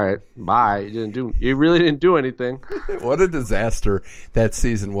like, all right, bye. You really didn't do anything. What a disaster that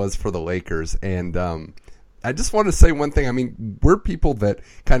season was for the Lakers. And I just want to say one thing. I mean, we're people that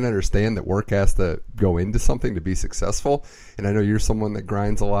kind of understand that work has to go into something to be successful. And I know you're someone that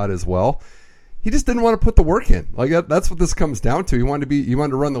grinds a lot as well. He just didn't want to put the work in. Like that's what this comes down to. He wanted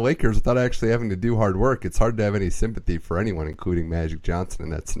to run the Lakers without actually having to do hard work. It's hard to have any sympathy for anyone, including Magic Johnson, in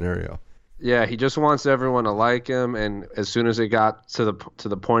that scenario. Yeah, he just wants everyone to like him. And as soon as it got to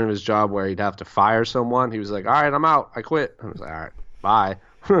the point of his job where he'd have to fire someone, he was like, "All right, I'm out. I quit." I was like, "All right, bye."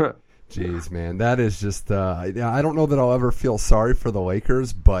 Jeez, man, that is just. I don't know that I'll ever feel sorry for the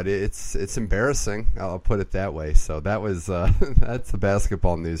Lakers, but it's embarrassing. I'll put it that way. So that was that's the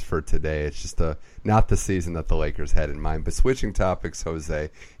basketball news for today. It's just not the season that the Lakers had in mind. But switching topics, Jose,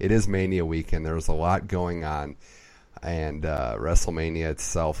 it is Mania weekend. There was a lot going on, and WrestleMania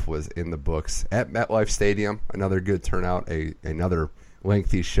itself was in the books at MetLife Stadium. Another good turnout, another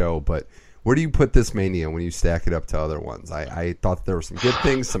lengthy show, but. Where do you put this Mania when you stack it up to other ones? I thought there were some good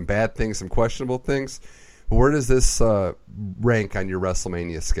things, some bad things, some questionable things. Where does this rank on your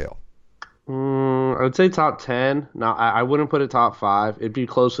WrestleMania scale? I would say top 10. Now, I wouldn't put it top 5. It'd be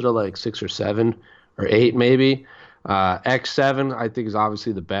closer to like 6 or 7 or 8 maybe. X7 I think is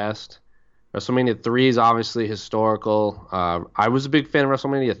obviously the best. WrestleMania 3 is obviously historical. I was a big fan of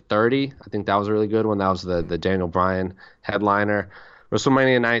WrestleMania 30. I think that was a really good one. That was the Daniel Bryan headliner.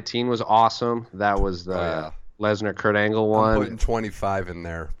 WrestleMania 19 was awesome. That was the Lesnar Kurt Angle I'm one. putting 25 in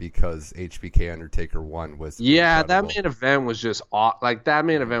there because HBK Undertaker 1 was Yeah, incredible. that main event was just like that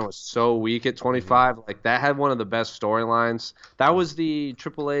main event was so weak at 25. Like that had one of the best storylines. That was the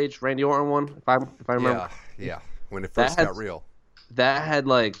Triple H Randy Orton one, if I remember. Yeah. When it first got real. That had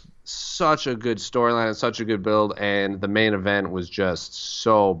like such a good storyline and such a good build, and the main event was just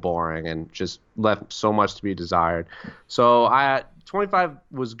so boring and just left so much to be desired. So 25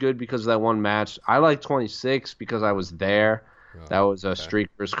 was good because of that one match. I like 26 because I was there. That was a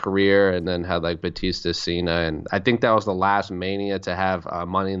streaker's career, and then had like Batista, Cena, and I think that was the last Mania to have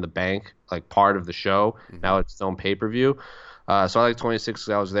Money in the Bank like part of the show. Now it's its own pay-per-view. So I like 26 because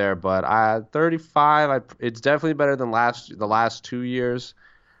I was there, but 35, it's definitely better than the last 2 years.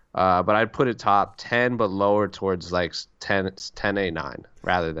 But I'd put it top 10, but lower towards like 10, 8, 9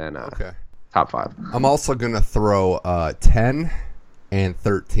 rather than top 5. I'm also going to throw 10 and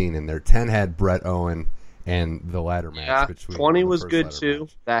 13 in there. 10 had Bret Owen and the ladder match. Yeah, 20 was good too.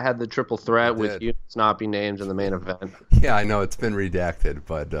 Match. That had the triple threat with units not be named in the main event. Yeah, I know it's been redacted,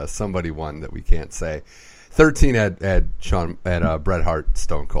 but somebody won that we can't say. 13 had Bret Hart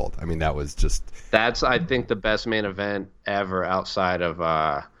Stone Cold. I mean, that was just... That's, I think, the best main event ever outside of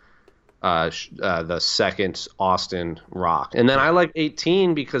the second Austin Rock. And then I like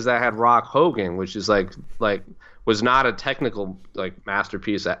 18 because that had Rock Hogan, which is like was not a technical like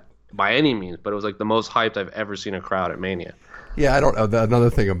masterpiece by any means, but it was like the most hyped I've ever seen a crowd at Mania. Yeah, I don't know. Another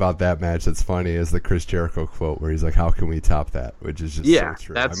thing about that match that's funny is the Chris Jericho quote where he's like, "How can we top that?" Which is just so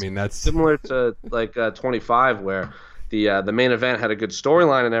true. That's similar to like 25, where the main event had a good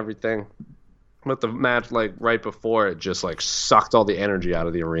storyline and everything, but the match like right before it just like sucked all the energy out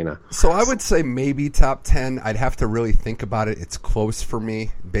of the arena. So I would say maybe top 10. I'd have to really think about it. It's close for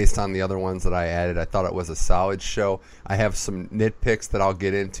me based on the other ones that I added. I thought it was a solid show. I have some nitpicks that I'll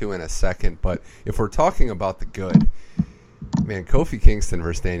get into in a second, but if we're talking about the good, man, Kofi Kingston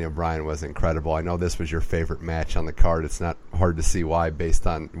versus Daniel Bryan was incredible. I know this was your favorite match on the card. It's not hard to see why based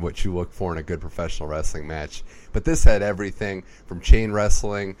on what you look for in a good professional wrestling match. But this had everything from chain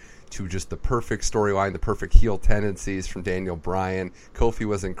wrestling to just the perfect storyline, the perfect heel tendencies from Daniel Bryan. Kofi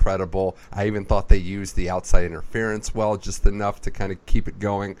was incredible. I even thought they used the outside interference well, just enough to kind of keep it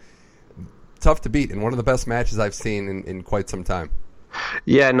going. Tough to beat, and one of the best matches I've seen in quite some time.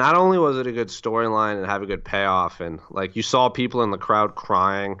 Yeah, not only was it a good storyline and have a good payoff, and like you saw people in the crowd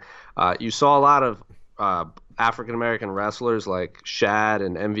crying, you saw a lot of African American wrestlers like Shad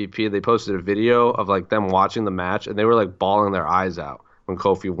and MVP. They posted a video of like them watching the match, and they were like bawling their eyes out when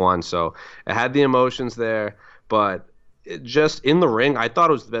Kofi won. So it had the emotions there, but just in the ring, I thought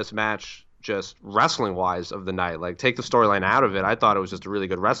it was the best match just wrestling wise of the night. Like take the storyline out of it, I thought it was just a really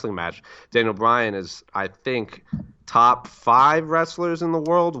good wrestling match. Daniel Bryan is, I think, top 5 wrestlers in the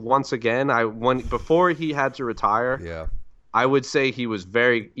world once again. Before he had to retire, I would say he was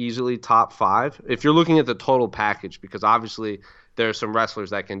very easily top 5 if you're looking at the total package, because obviously there are some wrestlers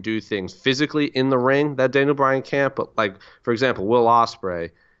that can do things physically in the ring that Daniel Bryan can't. But like, for example, Will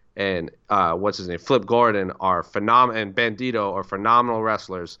Ospreay and Flip Gordon are phenomenal, and Bandito are phenomenal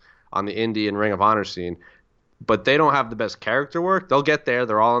wrestlers on the indie and Ring of Honor scene, but they don't have the best character work. They'll get there.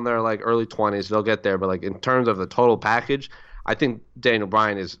 They're all in their like early 20s. They'll get there. But like in terms of the total package, I think Daniel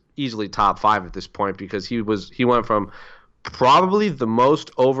Bryan is easily top 5 at this point, because he went from probably the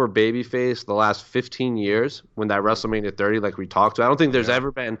most over babyface the last 15 years when that WrestleMania 30, like we talked about. I don't think there's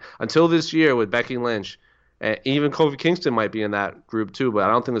ever been, until this year with Becky Lynch, and even Kofi Kingston might be in that group too, but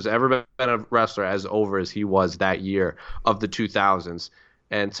I don't think there's ever been a wrestler as over as he was that year of the 2000s.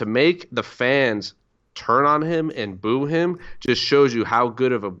 And to make the fans turn on him and boo him just shows you how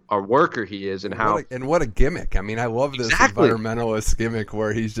good of a worker he is, and what a gimmick. I mean, I love this environmentalist gimmick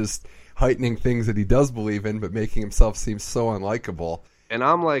where he's just heightening things that he does believe in, but making himself seem so unlikable. And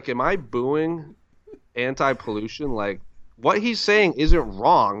I'm like, am I booing anti-pollution? Like, what he's saying isn't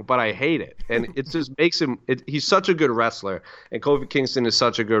wrong, but I hate it. And it just makes him he's such a good wrestler, and Kofi Kingston is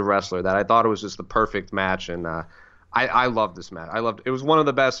such a good wrestler that I thought it was just the perfect match. And I love this match. It was one of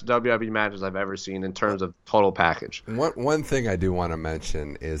the best WWE matches I've ever seen in terms of total package. One thing I do want to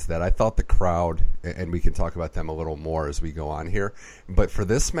mention is that I thought the crowd, and we can talk about them a little more as we go on here, but for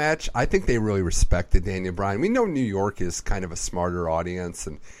this match, I think they really respected Daniel Bryan. We know New York is kind of a smarter audience,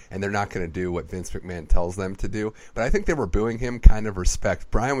 and they're not going to do what Vince McMahon tells them to do, but I think they were booing him kind of respect.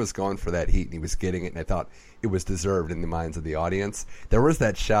 Bryan was going for that heat, and he was getting it, and I thought it was deserved in the minds of the audience. There was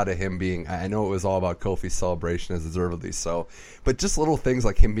that shot of him being, I know it was all about Kofi's celebration, as deservedly so, but just little things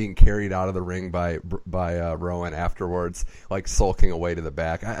like him being carried out of the ring by Rowan afterwards, like sulking away to the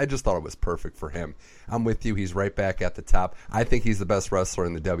back. I just thought it was perfect for him. I'm with you. He's right back at the top. I think he's the best wrestler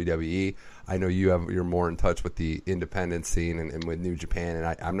in the WWE. I know you're more in touch with the independent scene and with New Japan,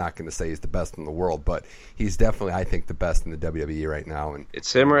 and I'm not going to say he's the best in the world, but he's definitely, I think, the best in the WWE right now. And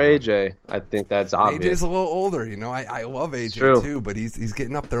it's him or AJ. I think that's obvious. AJ's a little older, I love AJ too, but he's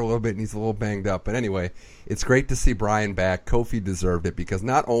getting up there a little bit and he's a little banged up. But anyway, it's great to see Bryan back. Kofi deserved it because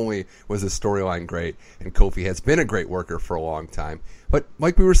not only was his storyline great, and Kofi has been a great worker for a long time, but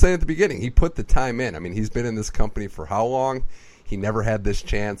like we were saying at the beginning, he put the time in. I mean, he's been in this company for how long? He never had this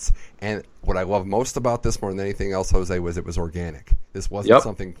chance. And what I love most about this more than anything else, Jose, was it was organic. This wasn't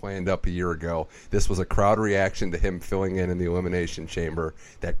something planned up a year ago. This was a crowd reaction to him filling in the Elimination Chamber,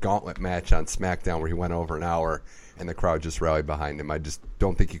 that gauntlet match on SmackDown where he went over an hour, and the crowd just rallied behind him. I just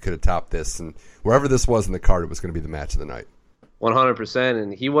don't think you could have topped this. And wherever this was in the card, it was going to be the match of the night. 100%,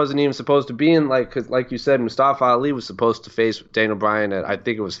 and he wasn't even supposed to be in, cause like you said, Mustafa Ali was supposed to face Daniel Bryan at, I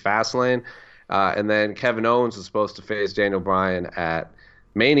think it was Fastlane, and then Kevin Owens was supposed to face Daniel Bryan at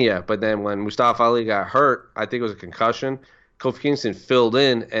Mania, but then when Mustafa Ali got hurt, I think it was a concussion, Kofi Kingston filled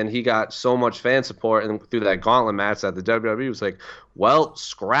in, and he got so much fan support, and through that gauntlet match that the WWE was like, well,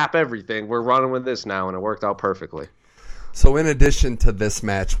 scrap everything, we're running with this now, and it worked out perfectly. So in addition to this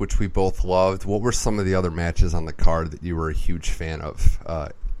match, which we both loved, what were some of the other matches on the card that you were a huge fan of?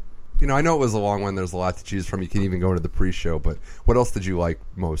 I know it was a long one. There's a lot to choose from. You can even go into the pre-show, but what else did you like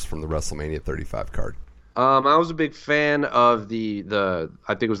most from the WrestleMania 35 card? I was a big fan of the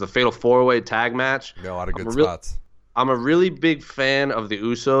I think it was the Fatal 4-Way tag match. Yeah, a lot of good spots. I'm a really big fan of the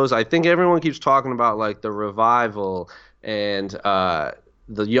Usos. I think everyone keeps talking about the Revival and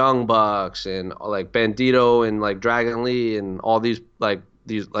the Young Bucks and Bandito and Dragon Lee and all these the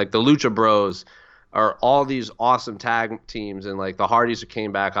Lucha Bros are all these awesome tag teams, and the Hardys who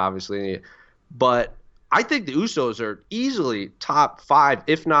came back obviously, but I think the Usos are easily top 5,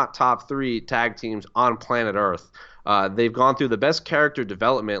 if not top 3 tag teams on planet Earth. They've gone through the best character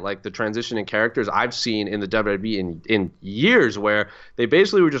development, the transition in characters I've seen in the WWE in years, where they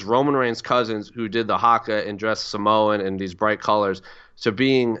basically were just Roman Reigns' cousins who did the haka and dressed Samoan and these bright colors, to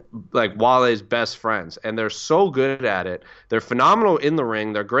being Wale's best friends. And they're so good at it. They're phenomenal in the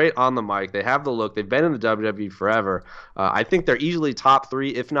ring. They're great on the mic. They have the look. They've been in the WWE forever. I think they're easily top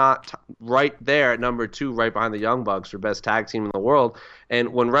 3, if not right there at number 2, right behind the Young Bucks for best tag team in the world.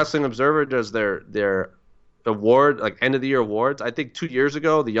 And when Wrestling Observer does their award, end of the year awards, I think 2 years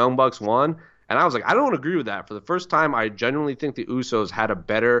ago the Young Bucks won, and I was like, I don't agree with that. For the first time, I genuinely think the Usos had a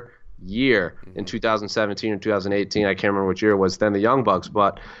better year in 2017 or 2018, I can't remember which year it was, than the Young Bucks.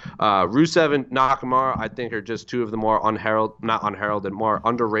 But Rusev and Nakamura, I think, are just two of the more more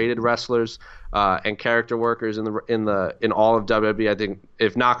underrated wrestlers and character workers in all of WWE. I think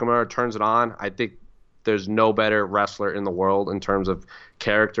if Nakamura turns it on, I think there's no better wrestler in the world in terms of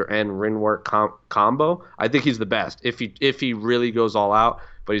character and ring work combo. I think he's the best if he really goes all out.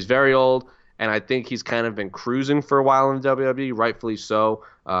 But he's very old, and I think he's kind of been cruising for a while in the WWE, rightfully so.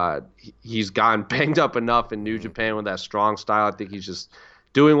 He's gotten banged up enough in New Japan with that strong style. I think he's just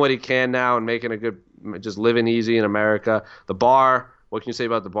doing what he can now and making just living easy in America. The Bar, what can you say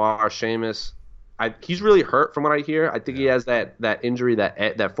about the Bar? Sheamus, he's really hurt from what I hear. I think he has that injury,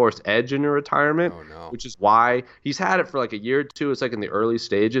 that forced edge in retirement, which is why he's had it for a year or two. It's in the early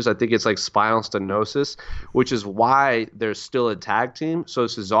stages. I think it's spinal stenosis, which is why there's still a tag team. So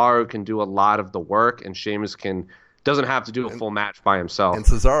Cesaro can do a lot of the work, and Sheamus doesn't have to do a full match by himself. And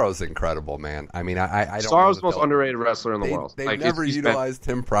Cesaro's incredible, man. I mean, I don't. Cesaro's the most underrated wrestler in the world. They've never utilized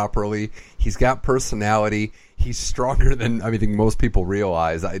him properly. He's got personality. He's stronger than I think most people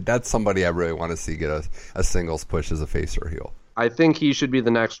realize. That's somebody I really want to see get a singles push as a face or heel. I think he should be the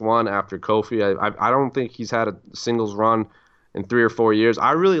next one after Kofi. I don't think he's had a singles run in 3 or 4 years.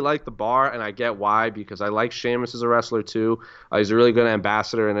 I really like the Bar, and I get why, because I like Sheamus as a wrestler too. He's a really good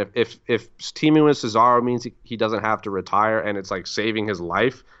ambassador, and if teaming with Cesaro means he doesn't have to retire and it's saving his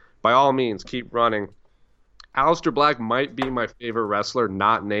life, by all means, keep running. Aleister Black might be my favorite wrestler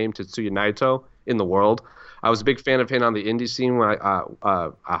not named Tetsuya Naito in the world. I was a big fan of him on the indie scene when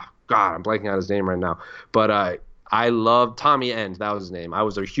I'm blanking out his name right now. But I loved Tommy End. That was his name. I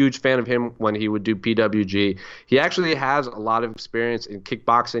was a huge fan of him when he would do PWG. He actually has a lot of experience in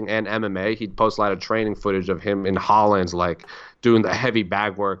kickboxing and MMA. He'd post a lot of training footage of him in Holland, doing the heavy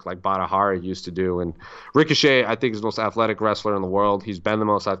bag work like Bada Hari used to do. And Ricochet, I think, is the most athletic wrestler in the world. He's been the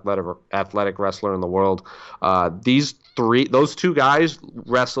most athletic wrestler in the world. Those two guys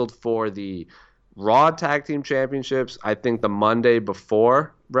wrestled for the Raw Tag Team Championships, I think the Monday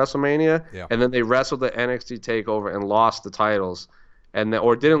before WrestleMania, and then they wrestled at NXT TakeOver and lost the titles. and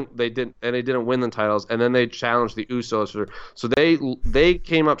they didn't win the titles, and then they challenged the Usos so they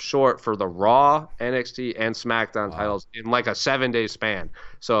came up short for the Raw, NXT, and SmackDown titles in like a 7-day span.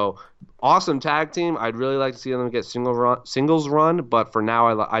 So awesome tag team. I'd really like to see them get singles run, but for now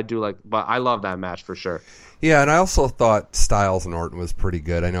I love that match for sure. Yeah, and I also thought Styles and Orton was pretty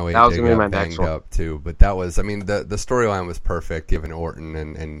good. I know AJ got banged up too, but that was, I mean, the storyline was perfect, given Orton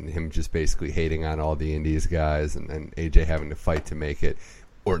and him just basically hating on all the Indies guys, and AJ having to fight to make it.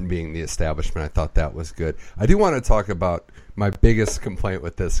 Orton being the establishment, I thought that was good. I do want to talk about my biggest complaint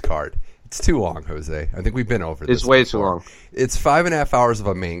with this card. It's too long, Jose. I think we've been over this. It's way too long. It's 5.5 hours of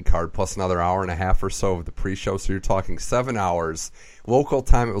a main card plus another hour and a half or so of the pre-show, so you're talking 7 hours. Local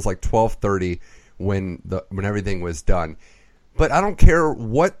time, it was like 12:30. When everything was done. But I don't care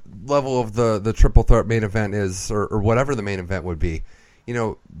what level of the triple threat main event is or whatever the main event would be. You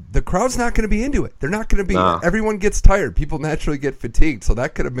know, the crowd's not going to be into it. They're not going to be. No. Everyone gets tired. People naturally get fatigued. So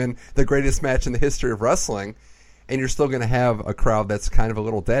that could have been the greatest match in the history of wrestling. And you're still going to have a crowd that's kind of a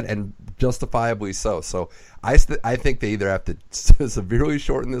little dead, and justifiably so. So I think they either have to severely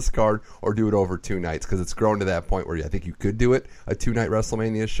shorten this card or do it over 2 nights, because it's grown to that point where I think you could do it, a 2-night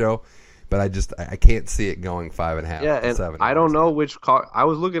WrestleMania show. But I can't see it going 5.5. Yeah, and 7 I don't know which card. I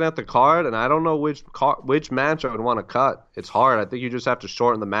was looking at the card, and I don't know which match I would want to cut. It's hard. I think you just have to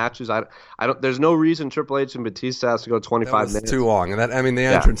shorten the matches. I don't. There's no reason Triple H and Batista has to go 25 minutes. Too long. And the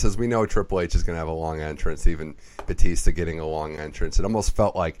entrances. We know Triple H is going to have a long entrance. Even Batista getting a long entrance. It almost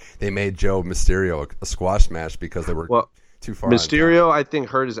felt like they made Joe Mysterio a squash match because they were. Too far. Mysterio, I think,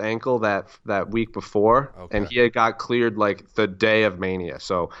 hurt his ankle that week before, and he had got cleared like the day of Mania.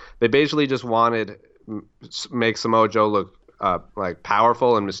 So they basically just wanted make Samoa Joe look like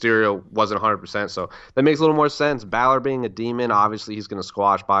powerful, and Mysterio wasn't 100%. So that makes a little more sense. Balor being a demon, obviously he's going to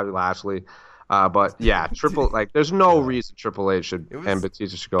squash Bobby Lashley. But yeah, there's no reason Triple H and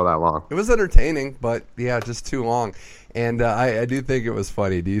Batista should go that long. It was entertaining, but yeah, just too long. And I do think it was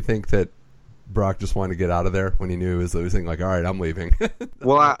funny. Do you think that Brock just wanted to get out of there when he knew he was losing? Like, all right, I'm leaving.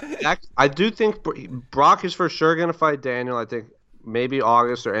 Well, I do think Brock is for sure going to fight Daniel. I think maybe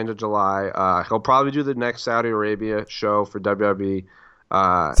August or end of July. He'll probably do the next Saudi Arabia show for WWE.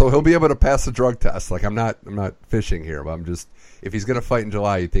 So he'll be able to pass the drug test. Like, I'm not fishing here, but I'm just, if he's going to fight in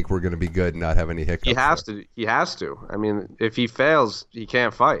July, you think we're going to be good and not have any hiccups? He has to. I mean, if he fails, he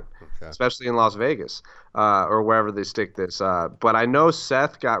can't fight, especially in Las Vegas. Or wherever they stick this. But I know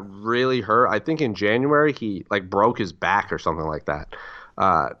Seth got really hurt. I think in January he broke his back or something like that.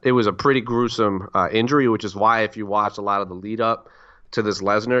 It was a pretty gruesome injury, which is why if you watch a lot of the lead up to this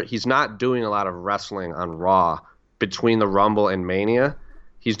Lesnar, he's not doing a lot of wrestling on Raw between the Rumble and Mania.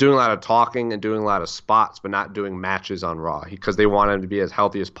 He's doing a lot of talking and doing a lot of spots, but not doing matches on Raw because they want him to be as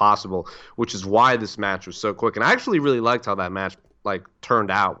healthy as possible, which is why this match was so quick. And I actually really liked how that match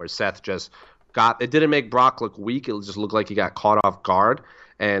turned out, where Seth just it didn't make Brock look weak. It just looked like he got caught off guard,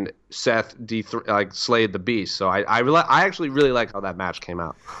 and Seth slayed the beast. So I actually really like how that match came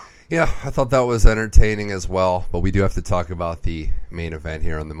out. Yeah, I thought that was entertaining as well. But we do have to talk about the main event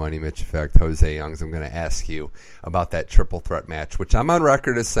here on the Money Mitch Effect. Jose Youngs, I'm going to ask you about that triple threat match, which I'm on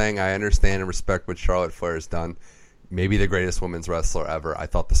record as saying I understand and respect what Charlotte Flair has done. Maybe the greatest women's wrestler ever. I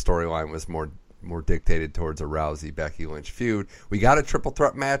thought the storyline was more dictated towards a Rousey-Becky Lynch feud. We got a triple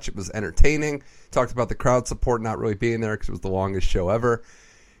threat match. It was entertaining. Talked about the crowd support not really being there because it was the longest show ever.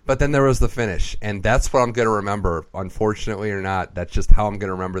 But then there was the finish, and that's what I'm going to remember. Unfortunately or not, that's just how I'm going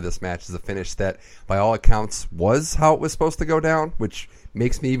to remember this match, as a finish that, by all accounts, was how it was supposed to go down, which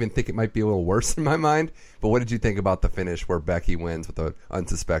makes me even think it might be a little worse in my mind. But what did you think about the finish where Becky wins with an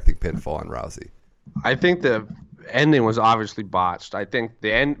unsuspecting pinfall on Rousey? I think the ending was obviously botched. I think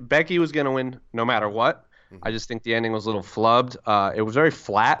Becky was going to win no matter what. I just think the ending was a little flubbed. It was very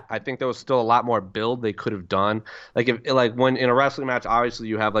flat. I think there was still a lot more build they could have done. When in a wrestling match, obviously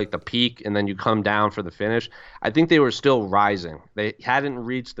you have the peak and then you come down for the finish. I think they were still rising. They hadn't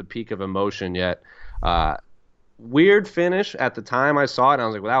reached the peak of emotion yet. Weird finish at the time I saw it. And I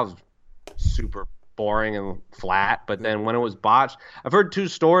was like, well, that was super boring and flat. But then when it was botched, I've heard two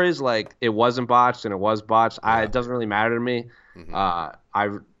stories, like it wasn't botched and it was botched. It doesn't really matter to me.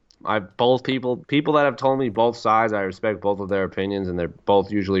 I both people that have told me both sides, I respect both of their opinions, and they're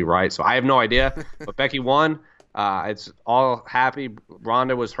both usually right. So I have no idea. But Becky won. It's all happy.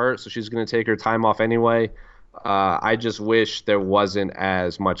 Ronda was hurt, so she's going to take her time off anyway. I just wish there wasn't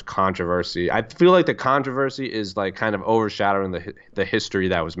as much controversy. I feel like the controversy is kind of overshadowing the history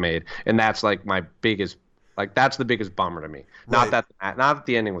that was made, and that's my biggest. That's the biggest bummer to me. Not that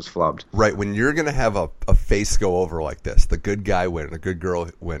the ending was flubbed. Right. When you're going to have a face go over like this, the good guy win, the good girl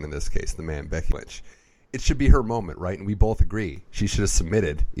win in this case, the man, Becky Lynch, it should be her moment, right? And we both agree she should have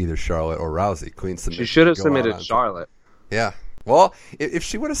submitted either Charlotte or Rousey. Clean submission. She should have submitted Charlotte. Yeah. Well, if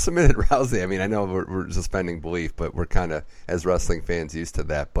she would have submitted Rousey, I mean, I know we're suspending belief, but we're kind of, as wrestling fans, used to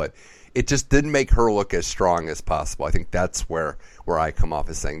that. But it just didn't make her look as strong as possible. I think that's where I come off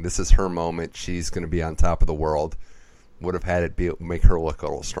as saying this is her moment. She's going to be on top of the world. Would have had it make her look a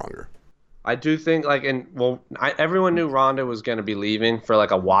little stronger. I do think, everyone knew Ronda was going to be leaving for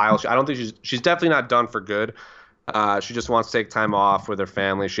like a while. I don't think she's definitely not done for good. She just wants to take time off with her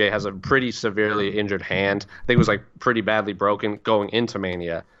family. She has a pretty severely injured hand. I think it was like pretty badly broken going into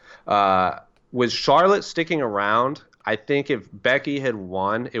Mania. With Charlotte sticking around, I think if Becky had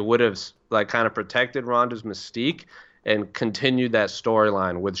won, it would have like kind of protected Ronda's mystique and continued that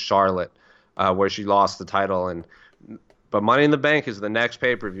storyline with Charlotte, where she lost the title. But Money in the Bank is the next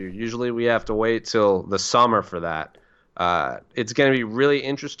pay-per-view. Usually we have to wait till the summer for that. It's going to be really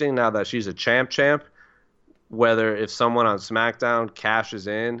interesting now that she's a champ, whether if someone on SmackDown cashes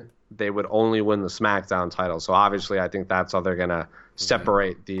in, they would only win the SmackDown title. So obviously I think that's how they're going to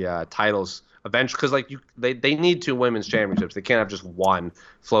separate the titles eventually, because they need 2 women's championships. They can't have just one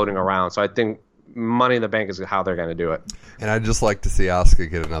floating around. So I think Money in the Bank is how they're going to do it. And I'd just like to see Asuka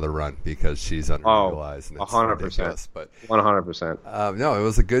get another run because she's underutilized. And it's 100%. But 100%. No, it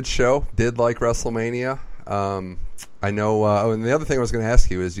was a good show. Did like WrestleMania. I know. And the other thing I was going to ask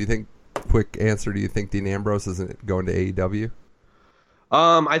you is, do you think Dean Ambrose isn't going to AEW?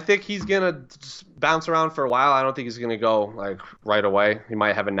 I think he's gonna bounce around for a while. I don't think he's gonna go like right away. He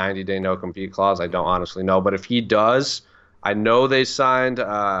might have a 90-day no compete clause. I don't honestly know, but if he does, I know they signed.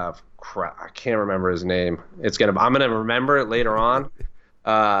 I can't remember his name. I'm gonna remember it later on.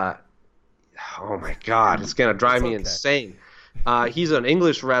 Oh my God, it's gonna drive me insane. He's an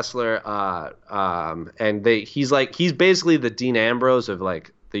English wrestler, and he's basically the Dean Ambrose of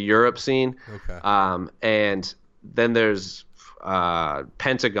like the Europe scene. Okay. And then there's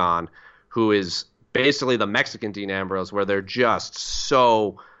Pentagon, who is basically the Mexican Dean Ambrose, where they're just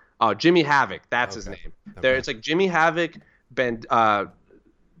so Jimmy Havoc, that's his name. Okay. It's like Jimmy Havoc,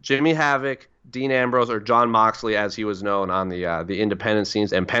 Dean Ambrose, or John Moxley, as he was known on the independent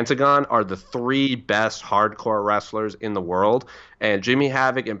scenes, and Pentagon are the 3 best hardcore wrestlers in the world. And Jimmy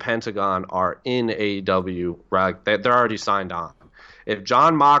Havoc and Pentagon are in AEW, right? They're already signed on. If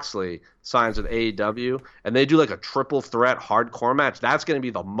John Moxley signs with AEW and they do like a triple threat hardcore match, that's going to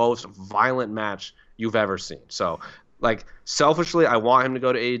be the most violent match you've ever seen. So, like, selfishly, I want him to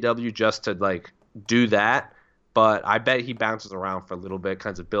go to AEW just to like do that. But I bet he bounces around for a little bit,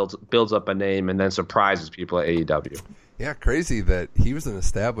 kind of builds up a name, and then surprises people at AEW. Yeah, crazy that he was an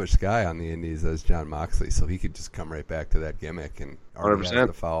established guy on the Indies as John Moxley, so he could just come right back to that gimmick and already have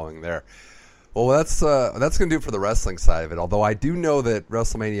the following there. Well, that's going to do it for the wrestling side of it, although I do know that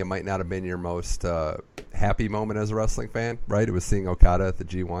WrestleMania might not have been your most happy moment as a wrestling fan, right? It was seeing Okada at the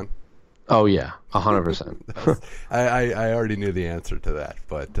G1. Oh, yeah, 100%. I already knew the answer to that,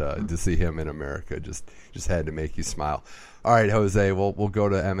 but to see him in America just had to make you smile. All right, Jose, we'll go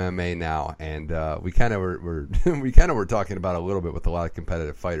to MMA now, and we kind of were talking about a little bit with a lot of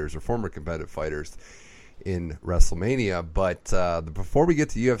competitive fighters or former competitive fighters in WrestleMania, but before we get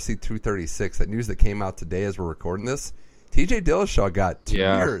to UFC 236, that news that came out today as we're recording this, TJ Dillashaw got 2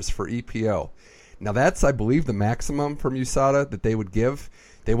 years for EPO. Now that's, I believe, the maximum from USADA that they would give.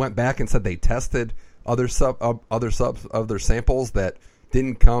 They went back and said they tested other samples that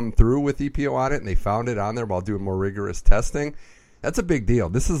didn't come through with EPO on it, and they found it on there while doing more rigorous testing. That's a big deal.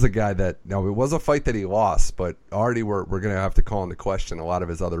 This is a guy that, now it was a fight that he lost, but already we're going to have to call into question a lot of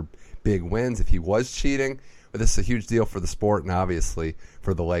his other big wins if he was cheating. But this is a huge deal for the sport and obviously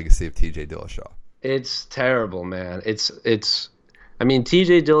for the legacy of TJ Dillashaw. It's terrible, man. I mean,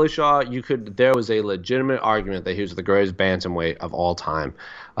 TJ Dillashaw, there was a legitimate argument that he was the greatest bantamweight of all time.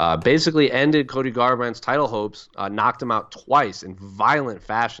 Basically ended Cody Garbrandt's title hopes, knocked him out twice in violent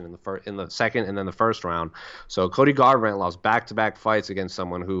fashion in the second and then the first round. So Cody Garbrandt lost back-to-back fights against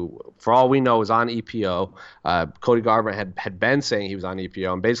someone who, for all we know, is on EPO. Cody Garbrandt had been saying he was on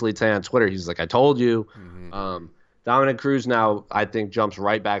EPO, and basically saying on Twitter, he's like, I told you. Mm-hmm. Dominic Cruz now, I think, jumps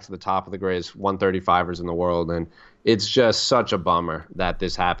right back to the top of the greatest 135ers in the world, and it's just such a bummer that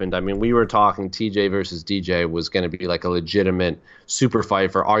this happened. I mean, we were talking TJ versus DJ was going to be like a legitimate super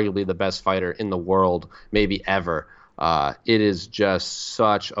fight for arguably the best fighter in the world, maybe ever. It is just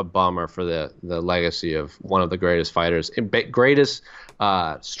such a bummer for the legacy of one of the greatest fighters, greatest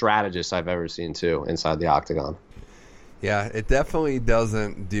strategists I've ever seen, too, inside the octagon. Yeah, it definitely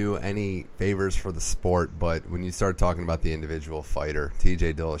doesn't do any favors for the sport, but when you start talking about the individual fighter,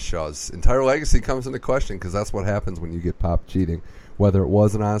 TJ Dillashaw's entire legacy comes into question because that's what happens when you get popped cheating, whether it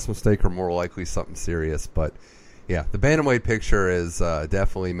was an honest mistake or more likely something serious. But, yeah, the bantamweight picture is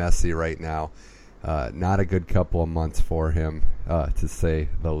definitely messy right now. Not a good couple of months for him, to say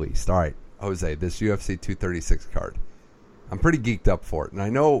the least. All right, Jose, this UFC 236 card. I'm pretty geeked up for it. And I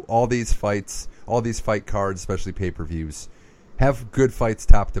know all these fight cards, especially pay-per-views, have good fights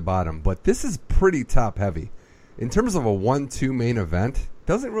top to bottom, but this is pretty top-heavy. In terms of a 1-2 main event,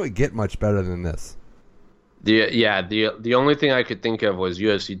 doesn't really get much better than this. The only thing I could think of was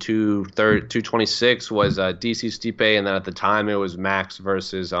UFC 226 was DC Stipe, and then at the time it was Max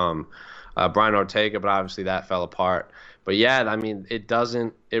versus Brian Ortega, but obviously that fell apart. But yeah, I mean,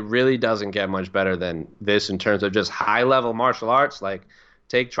 it really doesn't get much better than this in terms of just high-level martial arts. Like,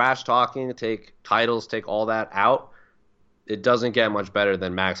 take trash talking, take titles, take all that out. It doesn't get much better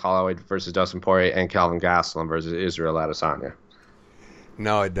than Max Holloway versus Dustin Poirier and Kelvin Gastelum versus Israel Adesanya.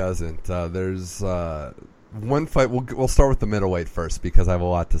 No, it doesn't. There's one fight. We'll start with the middleweight first because I have a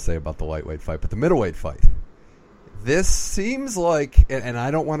lot to say about the lightweight fight. But the middleweight fight. This seems like, and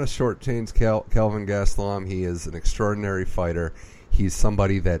I don't want to shortchange Kelvin Gastelum. He is an extraordinary fighter. He's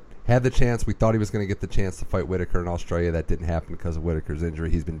somebody that had the chance. We thought he was going to get the chance to fight Whittaker in Australia. That didn't happen because of Whittaker's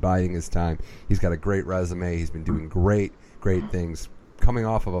injury. He's been biding his time. He's got a great resume. He's been doing great things. Coming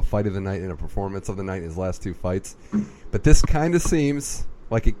off of a fight of the night and a performance of the night in his last two fights. But this kind of seems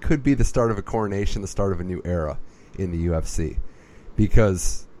like it could be the start of a coronation, the start of a new era in the UFC.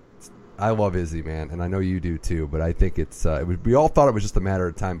 Because I love Izzy, man, and I know you do too, but I think we all thought it was just a matter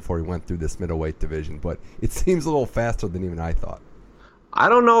of time before he went through this middleweight division, but it seems a little faster than even I thought. I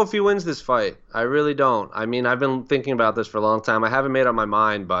don't know if he wins this fight. I really don't. I mean, I've been thinking about this for a long time. I haven't made up my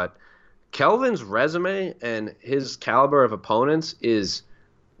mind, but Kelvin's resume and his caliber of opponents is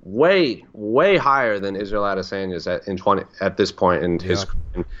way, way higher than Israel Adesanya's at this point in his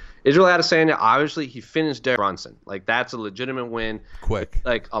career. Israel Adesanya, obviously, he finished Derek Brunson. Like, that's a legitimate win. Quick.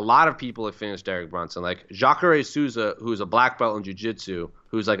 Like, a lot of people have finished Derek Brunson. Like, Jacare Souza, who's a black belt in jiu-jitsu,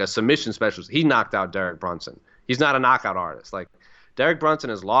 who's like a submission specialist, he knocked out Derek Brunson. He's not a knockout artist. Like, Derek Brunson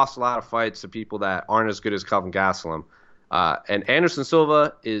has lost a lot of fights to people that aren't as good as Kelvin Gastelum. And Anderson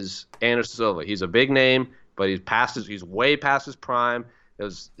Silva is Anderson Silva. He's a big name, but he's way past his prime. It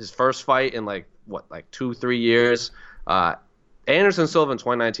was his first fight in like 2-3 years. Anderson Silva in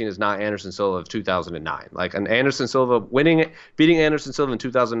 2019 is not Anderson Silva of 2009. Like, an Anderson Silva beating Anderson Silva in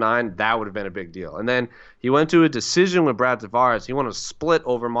 2009, that would have been a big deal. And then he went to a decision with Brad Tavares. He won a split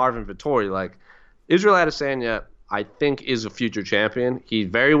over Marvin Vettori. Like, Israel Adesanya, I think, is a future champion. He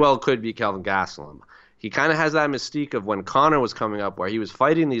very well could be Kelvin Gastelum. He kind of has that mystique of when Conor was coming up, where he was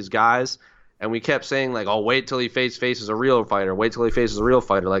fighting these guys, and we kept saying, like, oh, wait till he faces a real fighter. Wait till he faces a real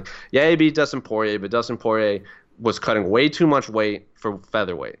fighter. Like, yeah, he beat Dustin Poirier, but Dustin Poirier was cutting way too much weight for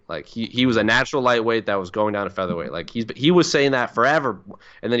featherweight. Like, he was a natural lightweight that was going down to featherweight. Like, he was saying that forever,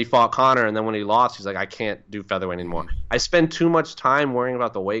 and then he fought Conor, and then when he lost, he's like, I can't do featherweight anymore. I spend too much time worrying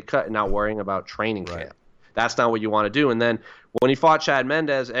about the weight cut and not worrying about training camp. That's not what you want to do. And then when he fought Chad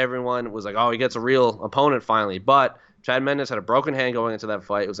Mendes, everyone was like, oh, he gets a real opponent finally. But Chad Mendes had a broken hand going into that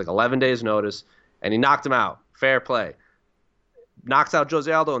fight. It was like 11 days notice, and he knocked him out. Fair play. Knocks out Jose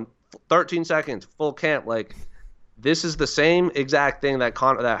Aldo in 13 seconds, full camp. Like, this is the same exact thing that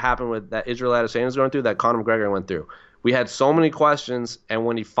happened with that Israel Adesanya was going through, that Conor McGregor went through. We had so many questions, and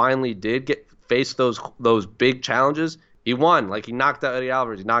when he finally did face those big challenges, he won. Like, he knocked out Eddie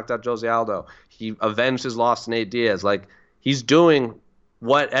Alvarez. He knocked out Jose Aldo. He avenged his loss to Nate Diaz. Like, he's doing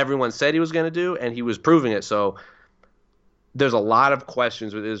what everyone said he was going to do, and he was proving it. So there's a lot of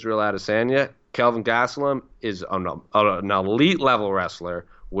questions with Israel Adesanya. Kelvin Gastelum is an elite-level wrestler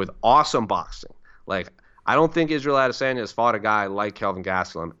with awesome boxing. Like, I don't think Israel Adesanya has fought a guy like Kelvin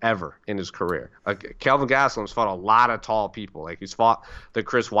Gastelum ever in his career. Like, Kelvin Gastelum's fought a lot of tall people. Like, he's fought the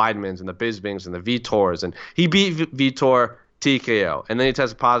Chris Weidmans and the Bispings and the Vitors, and he beat Vitor TKO, and then he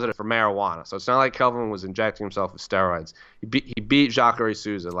tested positive for marijuana. So it's not like Kelvin was injecting himself with steroids. He beat Jacare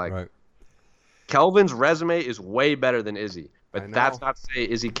Souza. Like, right. Kelvin's resume is way better than Izzy. But that's not to say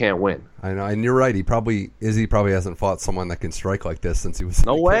Izzy can't win. I know, and you're right. Izzy probably hasn't fought someone that can strike like this since he was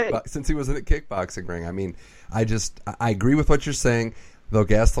since he was in a kickboxing ring. I mean, I agree with what you're saying. Though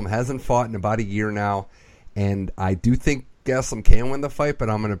Gastelum hasn't fought in about a year now, and I do think Gastelum can win the fight. But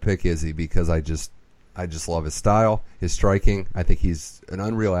I'm going to pick Izzy because I just love his style, his striking. I think he's an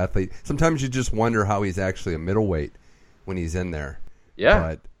unreal athlete. Sometimes you just wonder how he's actually a middleweight when he's in there.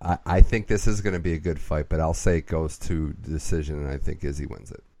 Yeah. But I think this is going to be a good fight, but I'll say it goes to decision, and I think Izzy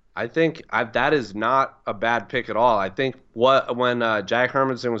wins it. I think that is not a bad pick at all. I think when Jack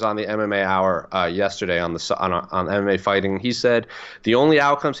Hermanson was on the MMA Hour yesterday on MMA Fighting, he said the only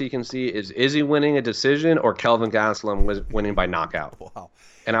outcomes he can see is he winning a decision or Kelvin Gastelum winning by knockout. Wow.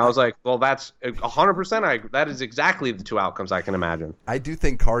 And I was like, well, that's 100%. That is exactly the two outcomes I can imagine. I do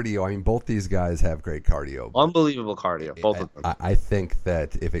think cardio. I mean, both these guys have great cardio. Unbelievable cardio, both of them. I think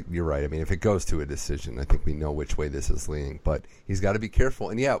that you're right. I mean, if it goes to a decision, I think we know which way this is leaning. But he's got to be careful.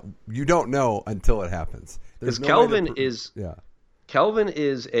 And yeah, you don't know until it happens. Because Kelvin is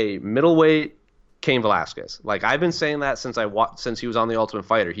a middleweight Cain Velasquez. Like I've been saying that since he was on The Ultimate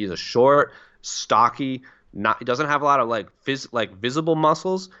Fighter. He's a short, stocky. He doesn't have a lot of visible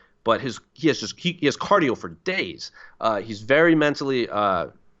muscles, but he has cardio for days. He's very mentally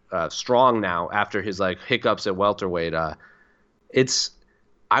strong now after his hiccups at welterweight. I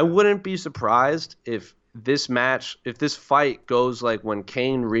wouldn't be surprised if this fight goes like when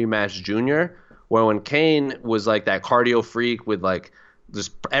Cain rematched Junior, where when Cain was like that cardio freak with like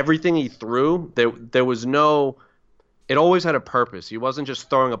just everything he threw, there was no. It always had a purpose. He wasn't just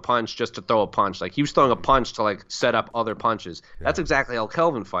throwing a punch just to throw a punch. Like he was throwing a punch to like set up other punches. Yeah. That's exactly how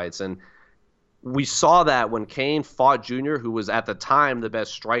Kelvin fights. And we saw that when Cain fought Junior, who was at the time the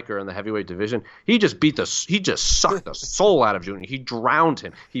best striker in the heavyweight division. He just sucked the soul out of Junior. He drowned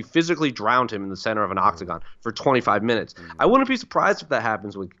him. He physically drowned him in the center of an octagon for 25 minutes. I wouldn't be surprised if that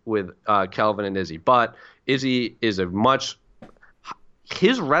happens with Kelvin and Izzy. But Izzy is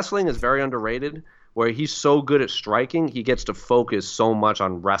his wrestling is very underrated. Where he's so good at striking, he gets to focus so much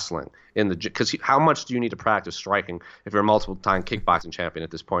on wrestling because how much do you need to practice striking if you're a multiple-time kickboxing champion at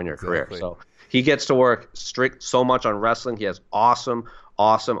this point in your career? So he gets to work so much on wrestling. He has awesome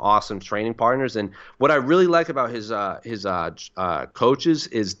training partners, and what I really like about his coaches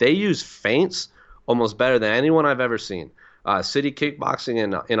is they use feints almost better than anyone I've ever seen. City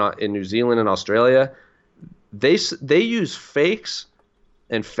Kickboxing in New Zealand and Australia, they use fakes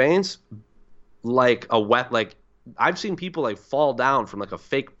and feints. I've seen people fall down from a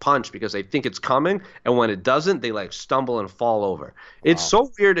fake punch because they think it's coming, and when it doesn't, they stumble and fall over. Wow. It's so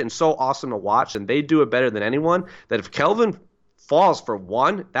weird and so awesome to watch, and they do it better than anyone. That if Kelvin falls for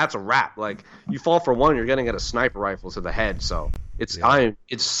one, that's a wrap. You fall for one, you're gonna get a sniper rifle to the head. So it's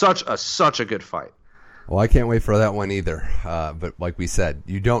such a good fight. Well, I can't wait for that one either. But like we said,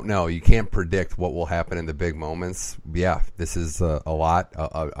 you don't know. You can't predict what will happen in the big moments. Yeah, this is a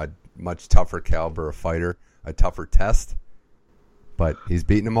much tougher caliber of fighter, a tougher test, but he's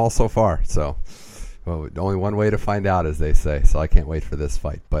beaten them all so far. So, only one way to find out, as they say. So I can't wait for this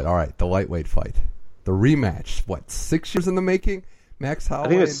fight. But all right, the lightweight fight, the rematch. 6 years in the making? Max Holloway. I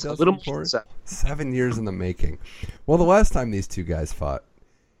think it's a little more than 7 years in the making. Well, the last time these two guys fought,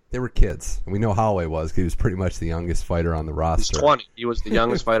 they were kids. And we know Holloway was because he was pretty much the youngest fighter on the roster. He's 20. He was the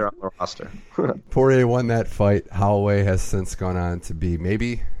youngest fighter on the roster. Poirier won that fight. Holloway has since gone on to be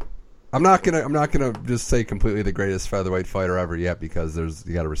maybe. I'm not gonna just say completely the greatest featherweight fighter ever yet, because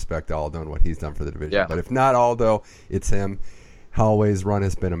you got to respect Aldo and what he's done for the division. Yeah. But if not Aldo, it's him. Holloway's run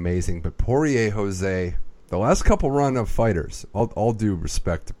has been amazing, but Poirier, Jose, the last couple run of fighters, all due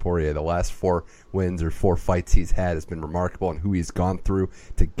respect to Poirier, the last 4 wins or 4 fights he's had has been remarkable, and who he's gone through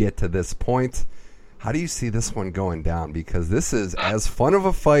to get to this point. How do you see this one going down? Because this is as fun of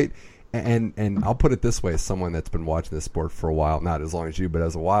a fight. And I'll put it this way, as someone that's been watching this sport for a while, not as long as you, but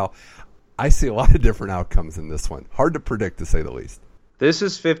as a while, I see a lot of different outcomes in this one. Hard to predict, to say the least. This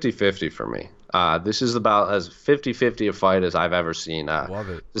is 50-50 for me. This is about as 50-50 a fight as I've ever seen. Love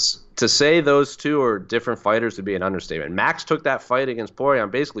it. To say those two are different fighters would be an understatement. Max took that fight against Poirier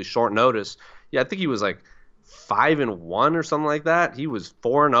on basically short notice. Yeah, I think he was 5-1 or something like that. He was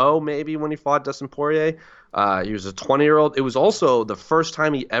 4-0 maybe when he fought Dustin Poirier. He was a 20-year-old. It was also the first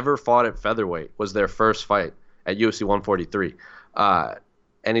time he ever fought at featherweight, was their first fight at UFC 143.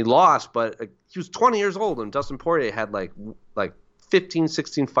 And he lost, but he was 20 years old, and Dustin Poirier had 15,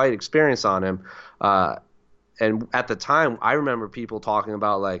 16 fight experience on him. And at the time, I remember people talking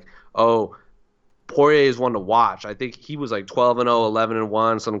about Poirier is one to watch. I think he was 12-0,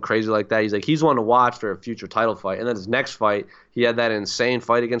 11-1, something crazy like that. He's one to watch for a future title fight. And then his next fight, he had that insane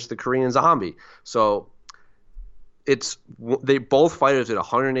fight against the Korean Zombie. So they both fighters at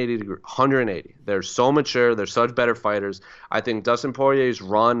 180. They're so mature. They're such better fighters. I think Dustin Poirier's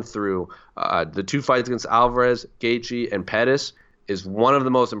run through the 2 fights against Alvarez, Gaethje, and Pettis is one of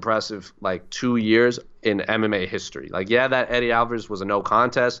the most impressive 2 years in MMA history. That Eddie Alvarez was a no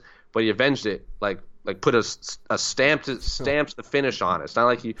contest, but he avenged it put a stamp to the finish on it. It's not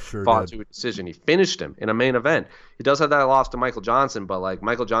like he fought to a decision. He finished him in a main event. He does have that loss to Michael Johnson, but like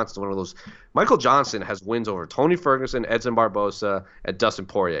Michael Johnson's one of those. Michael Johnson has wins over Tony Ferguson, Edson Barbosa, and Dustin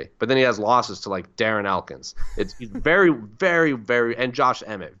Poirier, but then he has losses to like Darren Elkins. He's very, very, very, and Josh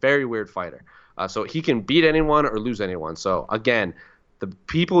Emmett, very weird fighter. So he can beat anyone or lose anyone. So again, the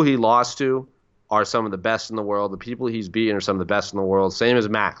people he lost to are some of the best in the world. The people he's beaten are some of the best in the world. Same as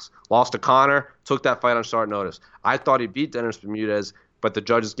Max. Lost to Conor, took that fight on short notice. I thought he beat Dennis Bermudez, but the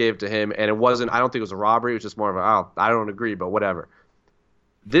judges gave it to him, and it wasn't, I don't think it was a robbery. It was just more of I don't agree, but whatever.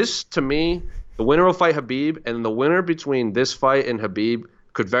 This, to me, the winner will fight Khabib, and the winner between this fight and Khabib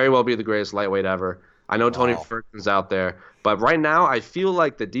could very well be the greatest lightweight ever. I know Tony Ferguson's out there, but right now I feel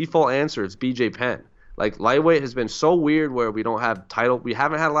like the default answer is BJ Penn. Like, lightweight has been so weird where we don't have title. We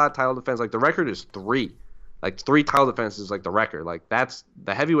haven't had a lot of title defense. Like, the record is 3. Like, 3 title defenses, like, the record. Like, that's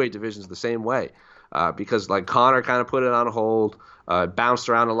the heavyweight division is the same way. Because, like, Conor kind of put it on hold, bounced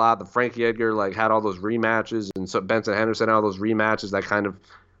around a lot. The Frankie Edgar, like, had all those rematches. And so Benson Henderson had all those rematches that kind of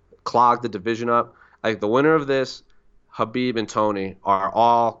clogged the division up. Like, the winner of this, Khabib and Tony, are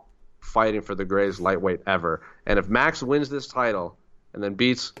all fighting for the greatest lightweight ever. And if Max wins this title and then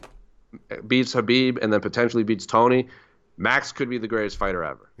beats Khabib and then potentially beats Tony, Max could be the greatest fighter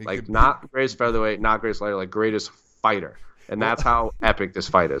ever. Like, not greatest featherweight, not greatest lightweight, like greatest fighter. And that's how epic this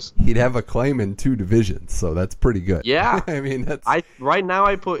fight is. He'd have a claim in 2 divisions, so that's pretty good. Yeah. I mean, right now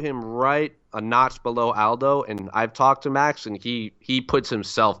I put him right a notch below Aldo, and I've talked to Max, and he puts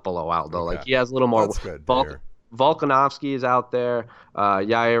himself below Aldo. Okay. Like, he has a little more. That's good. Volkanovski is out there.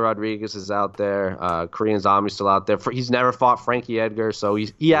 Yair Rodriguez is out there. Korean Zombie's still out there. He's never fought Frankie Edgar, so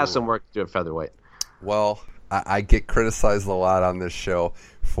he has some work to do at featherweight. Well, I get criticized a lot on this show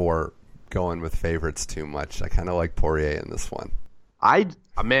for going with favorites too much. I kind of like Poirier in this one. I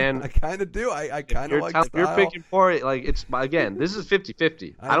kind of do. I kind of like the style. You're picking Poirier. Like, it's, again, this is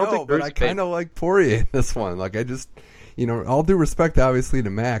 50-50. I don't think but I kind of like Poirier in this one. Like, I just, all due respect, obviously, to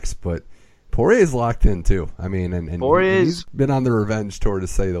Max, but Poirier's locked in too. I mean, and he's been on the revenge tour, to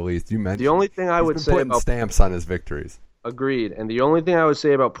say the least. You mentioned the only thing I would say about stamps on his victories. Agreed. And the only thing I would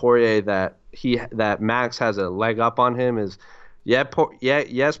say about Poirier that Max has a leg up on him is,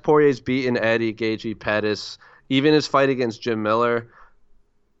 yes, Poirier's beaten Eddie, Gaethje, Pettis, even his fight against Jim Miller.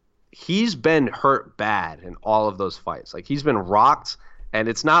 He's been hurt bad in all of those fights. Like, he's been rocked. And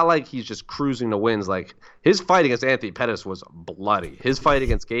it's not like he's just cruising to wins. Like, his fight against Anthony Pettis was bloody. His fight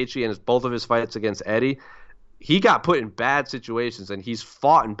against Gaethje and both of his fights against Eddie, he got put in bad situations, and he's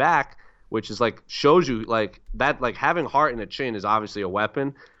fought and back, which is like, shows you like that, like, having heart in a chin is obviously a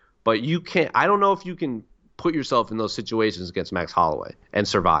weapon, but you can't. I don't know if you can put yourself in those situations against Max Holloway and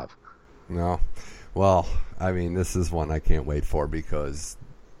survive. No. Well, I mean, this is one I can't wait for because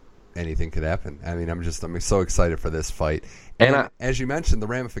anything could happen. I mean, I'm so excited for this fight. And as you mentioned, the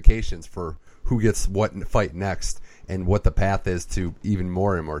ramifications for who gets what fight next and what the path is to even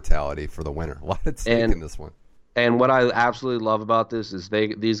more immortality for the winner. A lot at stake in this one. And what I absolutely love about this is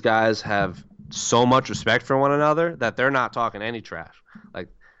these guys have so much respect for one another that they're not talking any trash. Like,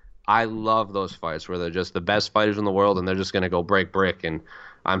 I love those fights where they're just the best fighters in the world and they're just going to go break brick. And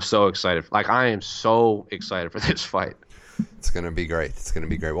I'm so excited. Like, I am so excited for this fight. It's going to be great. It's going to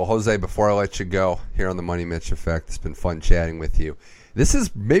be great. Well, Jose, before I let you go here on the Money Mitch Effect, it's been fun chatting with you. This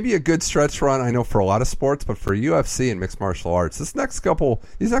is maybe a good stretch run, I know, for a lot of sports, but for UFC and mixed martial arts, these next couple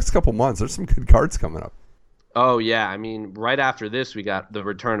months, there's some good cards coming up. Oh, yeah. I mean, right after this, we got the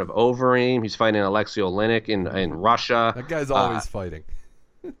return of Overeem. He's fighting Alexei Oleinik in Russia. That guy's always fighting.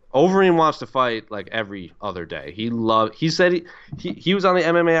 Overeem wants to fight like every other day. He said he was on the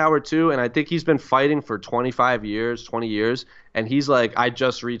MMA Hour too, and I think he's been fighting for 20 years, and he's like, I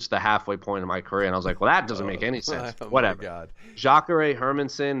just reached the halfway point in my career, and I was like, well, that doesn't make any sense. Whatever. God. Jacare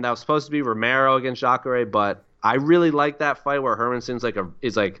Hermansson, that was supposed to be Romero against Jacare, but I really like that fight where Hermansson's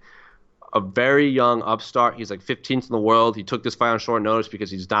is a very young upstart. He's like 15th in the world. He took this fight on short notice because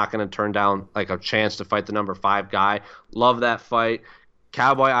he's not going to turn down like a chance to fight the number 5 guy. Love that fight.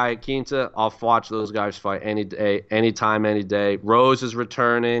 Cowboy Iaquinta, I'll watch those guys fight any day, anytime, any day. Rose is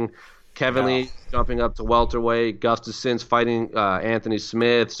returning. Kevin Lee jumping up to welterweight. Gustafson's fighting Anthony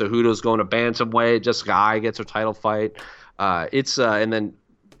Smith. Cejudo's going to bantamweight. Jessica Eye gets her title fight. And then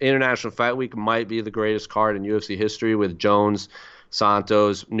International Fight Week might be the greatest card in UFC history with Jones,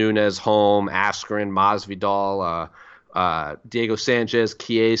 Santos, Nunes, Holm, Askren, Masvidal, Diego Sanchez,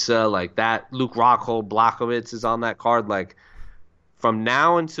 Chiesa, like that. Luke Rockhold, Blachowicz is on that card. Like, from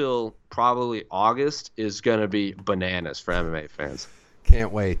now until probably August is going to be bananas for MMA fans.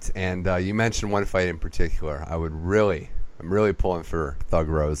 Can't wait. And you mentioned one fight in particular. I'm really pulling for Thug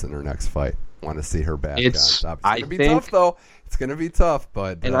Rose in her next fight. want to see her back. It's on top. It's going to be tough, though. It's going to be tough,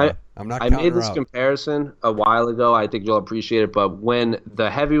 but I'm not. I made this comparison a while ago. I think you'll appreciate it. But when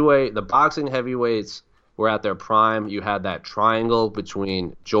the boxing heavyweights were at their prime, you had that triangle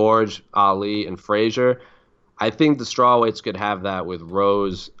between George, Ali, and Frazier. I think the strawweights could have that with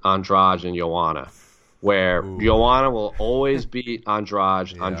Rose, Andrade, and Joanna, where Joanna will always beat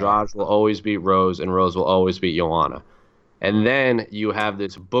Andrade, Andrade will always beat Rose, and Rose will always beat Joanna. And then you have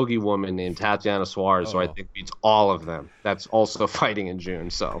this boogie woman named Tatiana Suarez, who I think beats all of them. That's also fighting in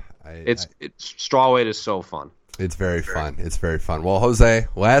June. So strawweight is so fun. It's very fun. It's very fun. Well, Jose,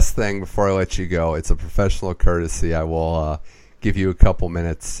 last thing before I let you go, it's a professional courtesy. I will give you a couple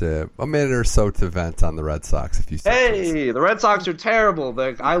minutes, a minute or so to vent on the Red Sox. If you the Red Sox are terrible.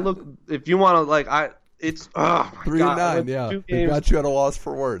 If you want to, it's 3-9. Yeah, they got you at a loss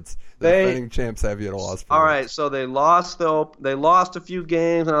for words. The defending champs have you at a loss for words. All right, so they lost a few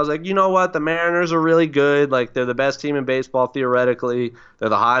games, and I was like, you know what? The Mariners are really good. Like, they're the best team in baseball theoretically. They're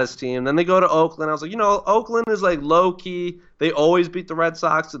the hottest team. Then they go to Oakland. I was like, Oakland is like low key. They always beat the Red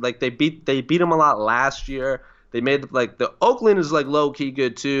Sox. Like they beat them a lot last year. They made the Oakland is like low key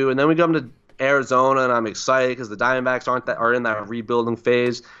good too. And then we come to Arizona, and I'm excited because the Diamondbacks are in that rebuilding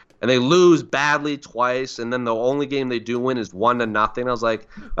phase. And they lose badly twice, and then the only game they do win is 1-0. I was like,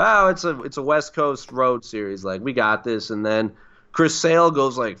 wow, it's a West Coast road series. Like, we got this. And then Chris Sale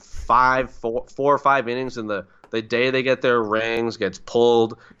goes like 4 or 5 innings, and the day they get their rings gets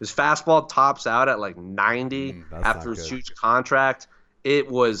pulled. His fastball tops out at like 90 after his huge contract.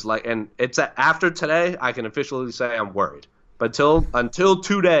 It was like, and it's after today, I can officially say I'm worried. But until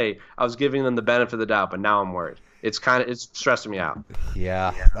today, I was giving them the benefit of the doubt, but now I'm worried. It's stressing me out.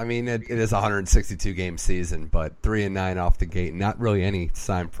 Yeah, I mean it is a 162 game season, but 3-9 off the gate, not really any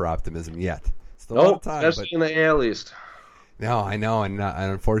sign for optimism yet. Still a lot of time, especially in the AL East. No, I know, and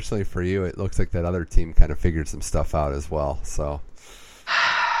unfortunately for you, it looks like that other team kind of figured some stuff out as well. So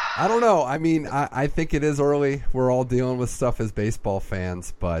I don't know. I mean, I think it is early. We're all dealing with stuff as baseball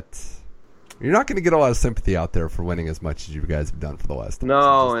fans, but you're not going to get a lot of sympathy out there for winning as much as you guys have done for the last time.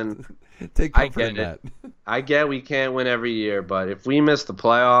 No, and take comfort in that. I get we can't win every year, but if we miss the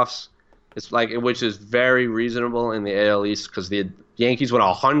playoffs, it's like, which is very reasonable in the AL East because the Yankees won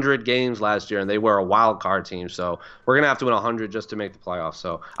 100 games last year and they were a wild card team, so we're gonna have to win 100 just to make the playoffs.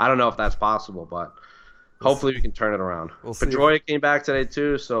 So I don't know if that's possible, but hopefully we can turn it around. Pedroia came back today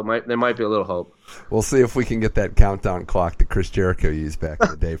too, so there might be a little hope. We'll see if we can get that countdown clock that Chris Jericho used back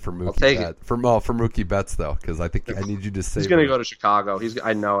in the day for Mookie for Mookie Betts though, because I think I need you to say he's going to go to Chicago.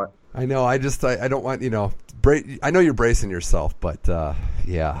 I know it. I know. I don't want I know you're bracing yourself, but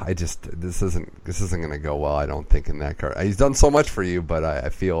this isn't going to go well. I don't think in that card. He's done so much for you, but I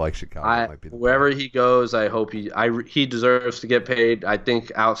feel like Chicago might be wherever he goes. I hope he deserves to get paid. I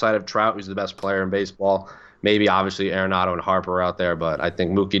think outside of Trout, he's the best player in baseball. Maybe obviously Arenado and Harper are out there, but I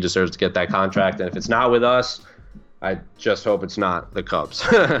think Mookie deserves to get that contract. And if it's not with us, I just hope it's not the Cubs.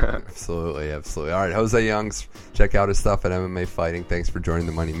 Absolutely. All right, Jose Youngs, check out his stuff at MMA Fighting. Thanks for joining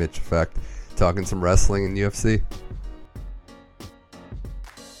the Money Mitch Effect, talking some wrestling and UFC.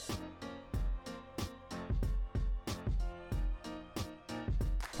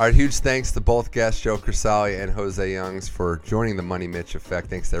 All right, huge thanks to both guests, Joe Crisali and Jose Youngs, for joining the Money Mitch Effect.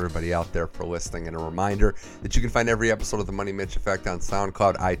 Thanks to everybody out there for listening. And a reminder that you can find every episode of the Money Mitch Effect on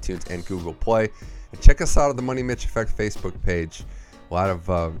SoundCloud, iTunes, and Google Play. And check us out at the Money Mitch Effect Facebook page. A lot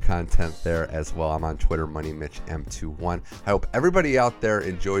of content there as well. I'm on Twitter, MoneyMitchM21. I hope everybody out there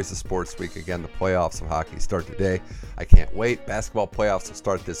enjoys the sports week. Again, the playoffs of hockey start today. I can't wait. Basketball playoffs will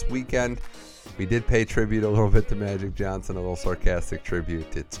start this weekend. We did pay tribute a little bit to Magic Johnson, a little sarcastic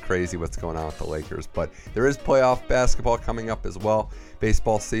tribute. It's crazy what's going on with the Lakers, but there is playoff basketball coming up as well.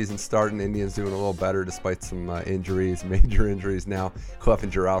 Baseball season starting. Indians doing a little better despite some injuries, major injuries now.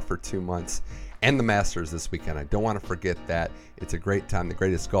 Clevenger out for 2 months. And the Masters this weekend. I don't want to forget that. It's a great time. The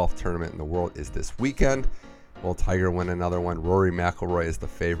greatest golf tournament in the world is this weekend. Will Tiger win another one? Rory McIlroy is the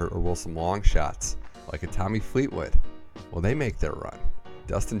favorite, or will some long shots like a Tommy Fleetwood, will they make their run?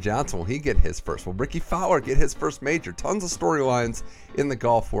 Dustin Johnson, will he get his first? Will Ricky Fowler get his first major? Tons of storylines in the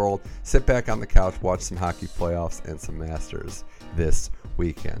golf world. Sit back on the couch, watch some hockey playoffs and some Masters this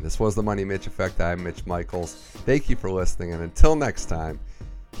weekend. This was the Money Mitch Effect. I'm Mitch Michaels. Thank you for listening, and until next time,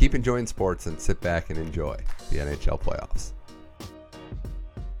 keep enjoying sports and sit back and enjoy the NHL playoffs.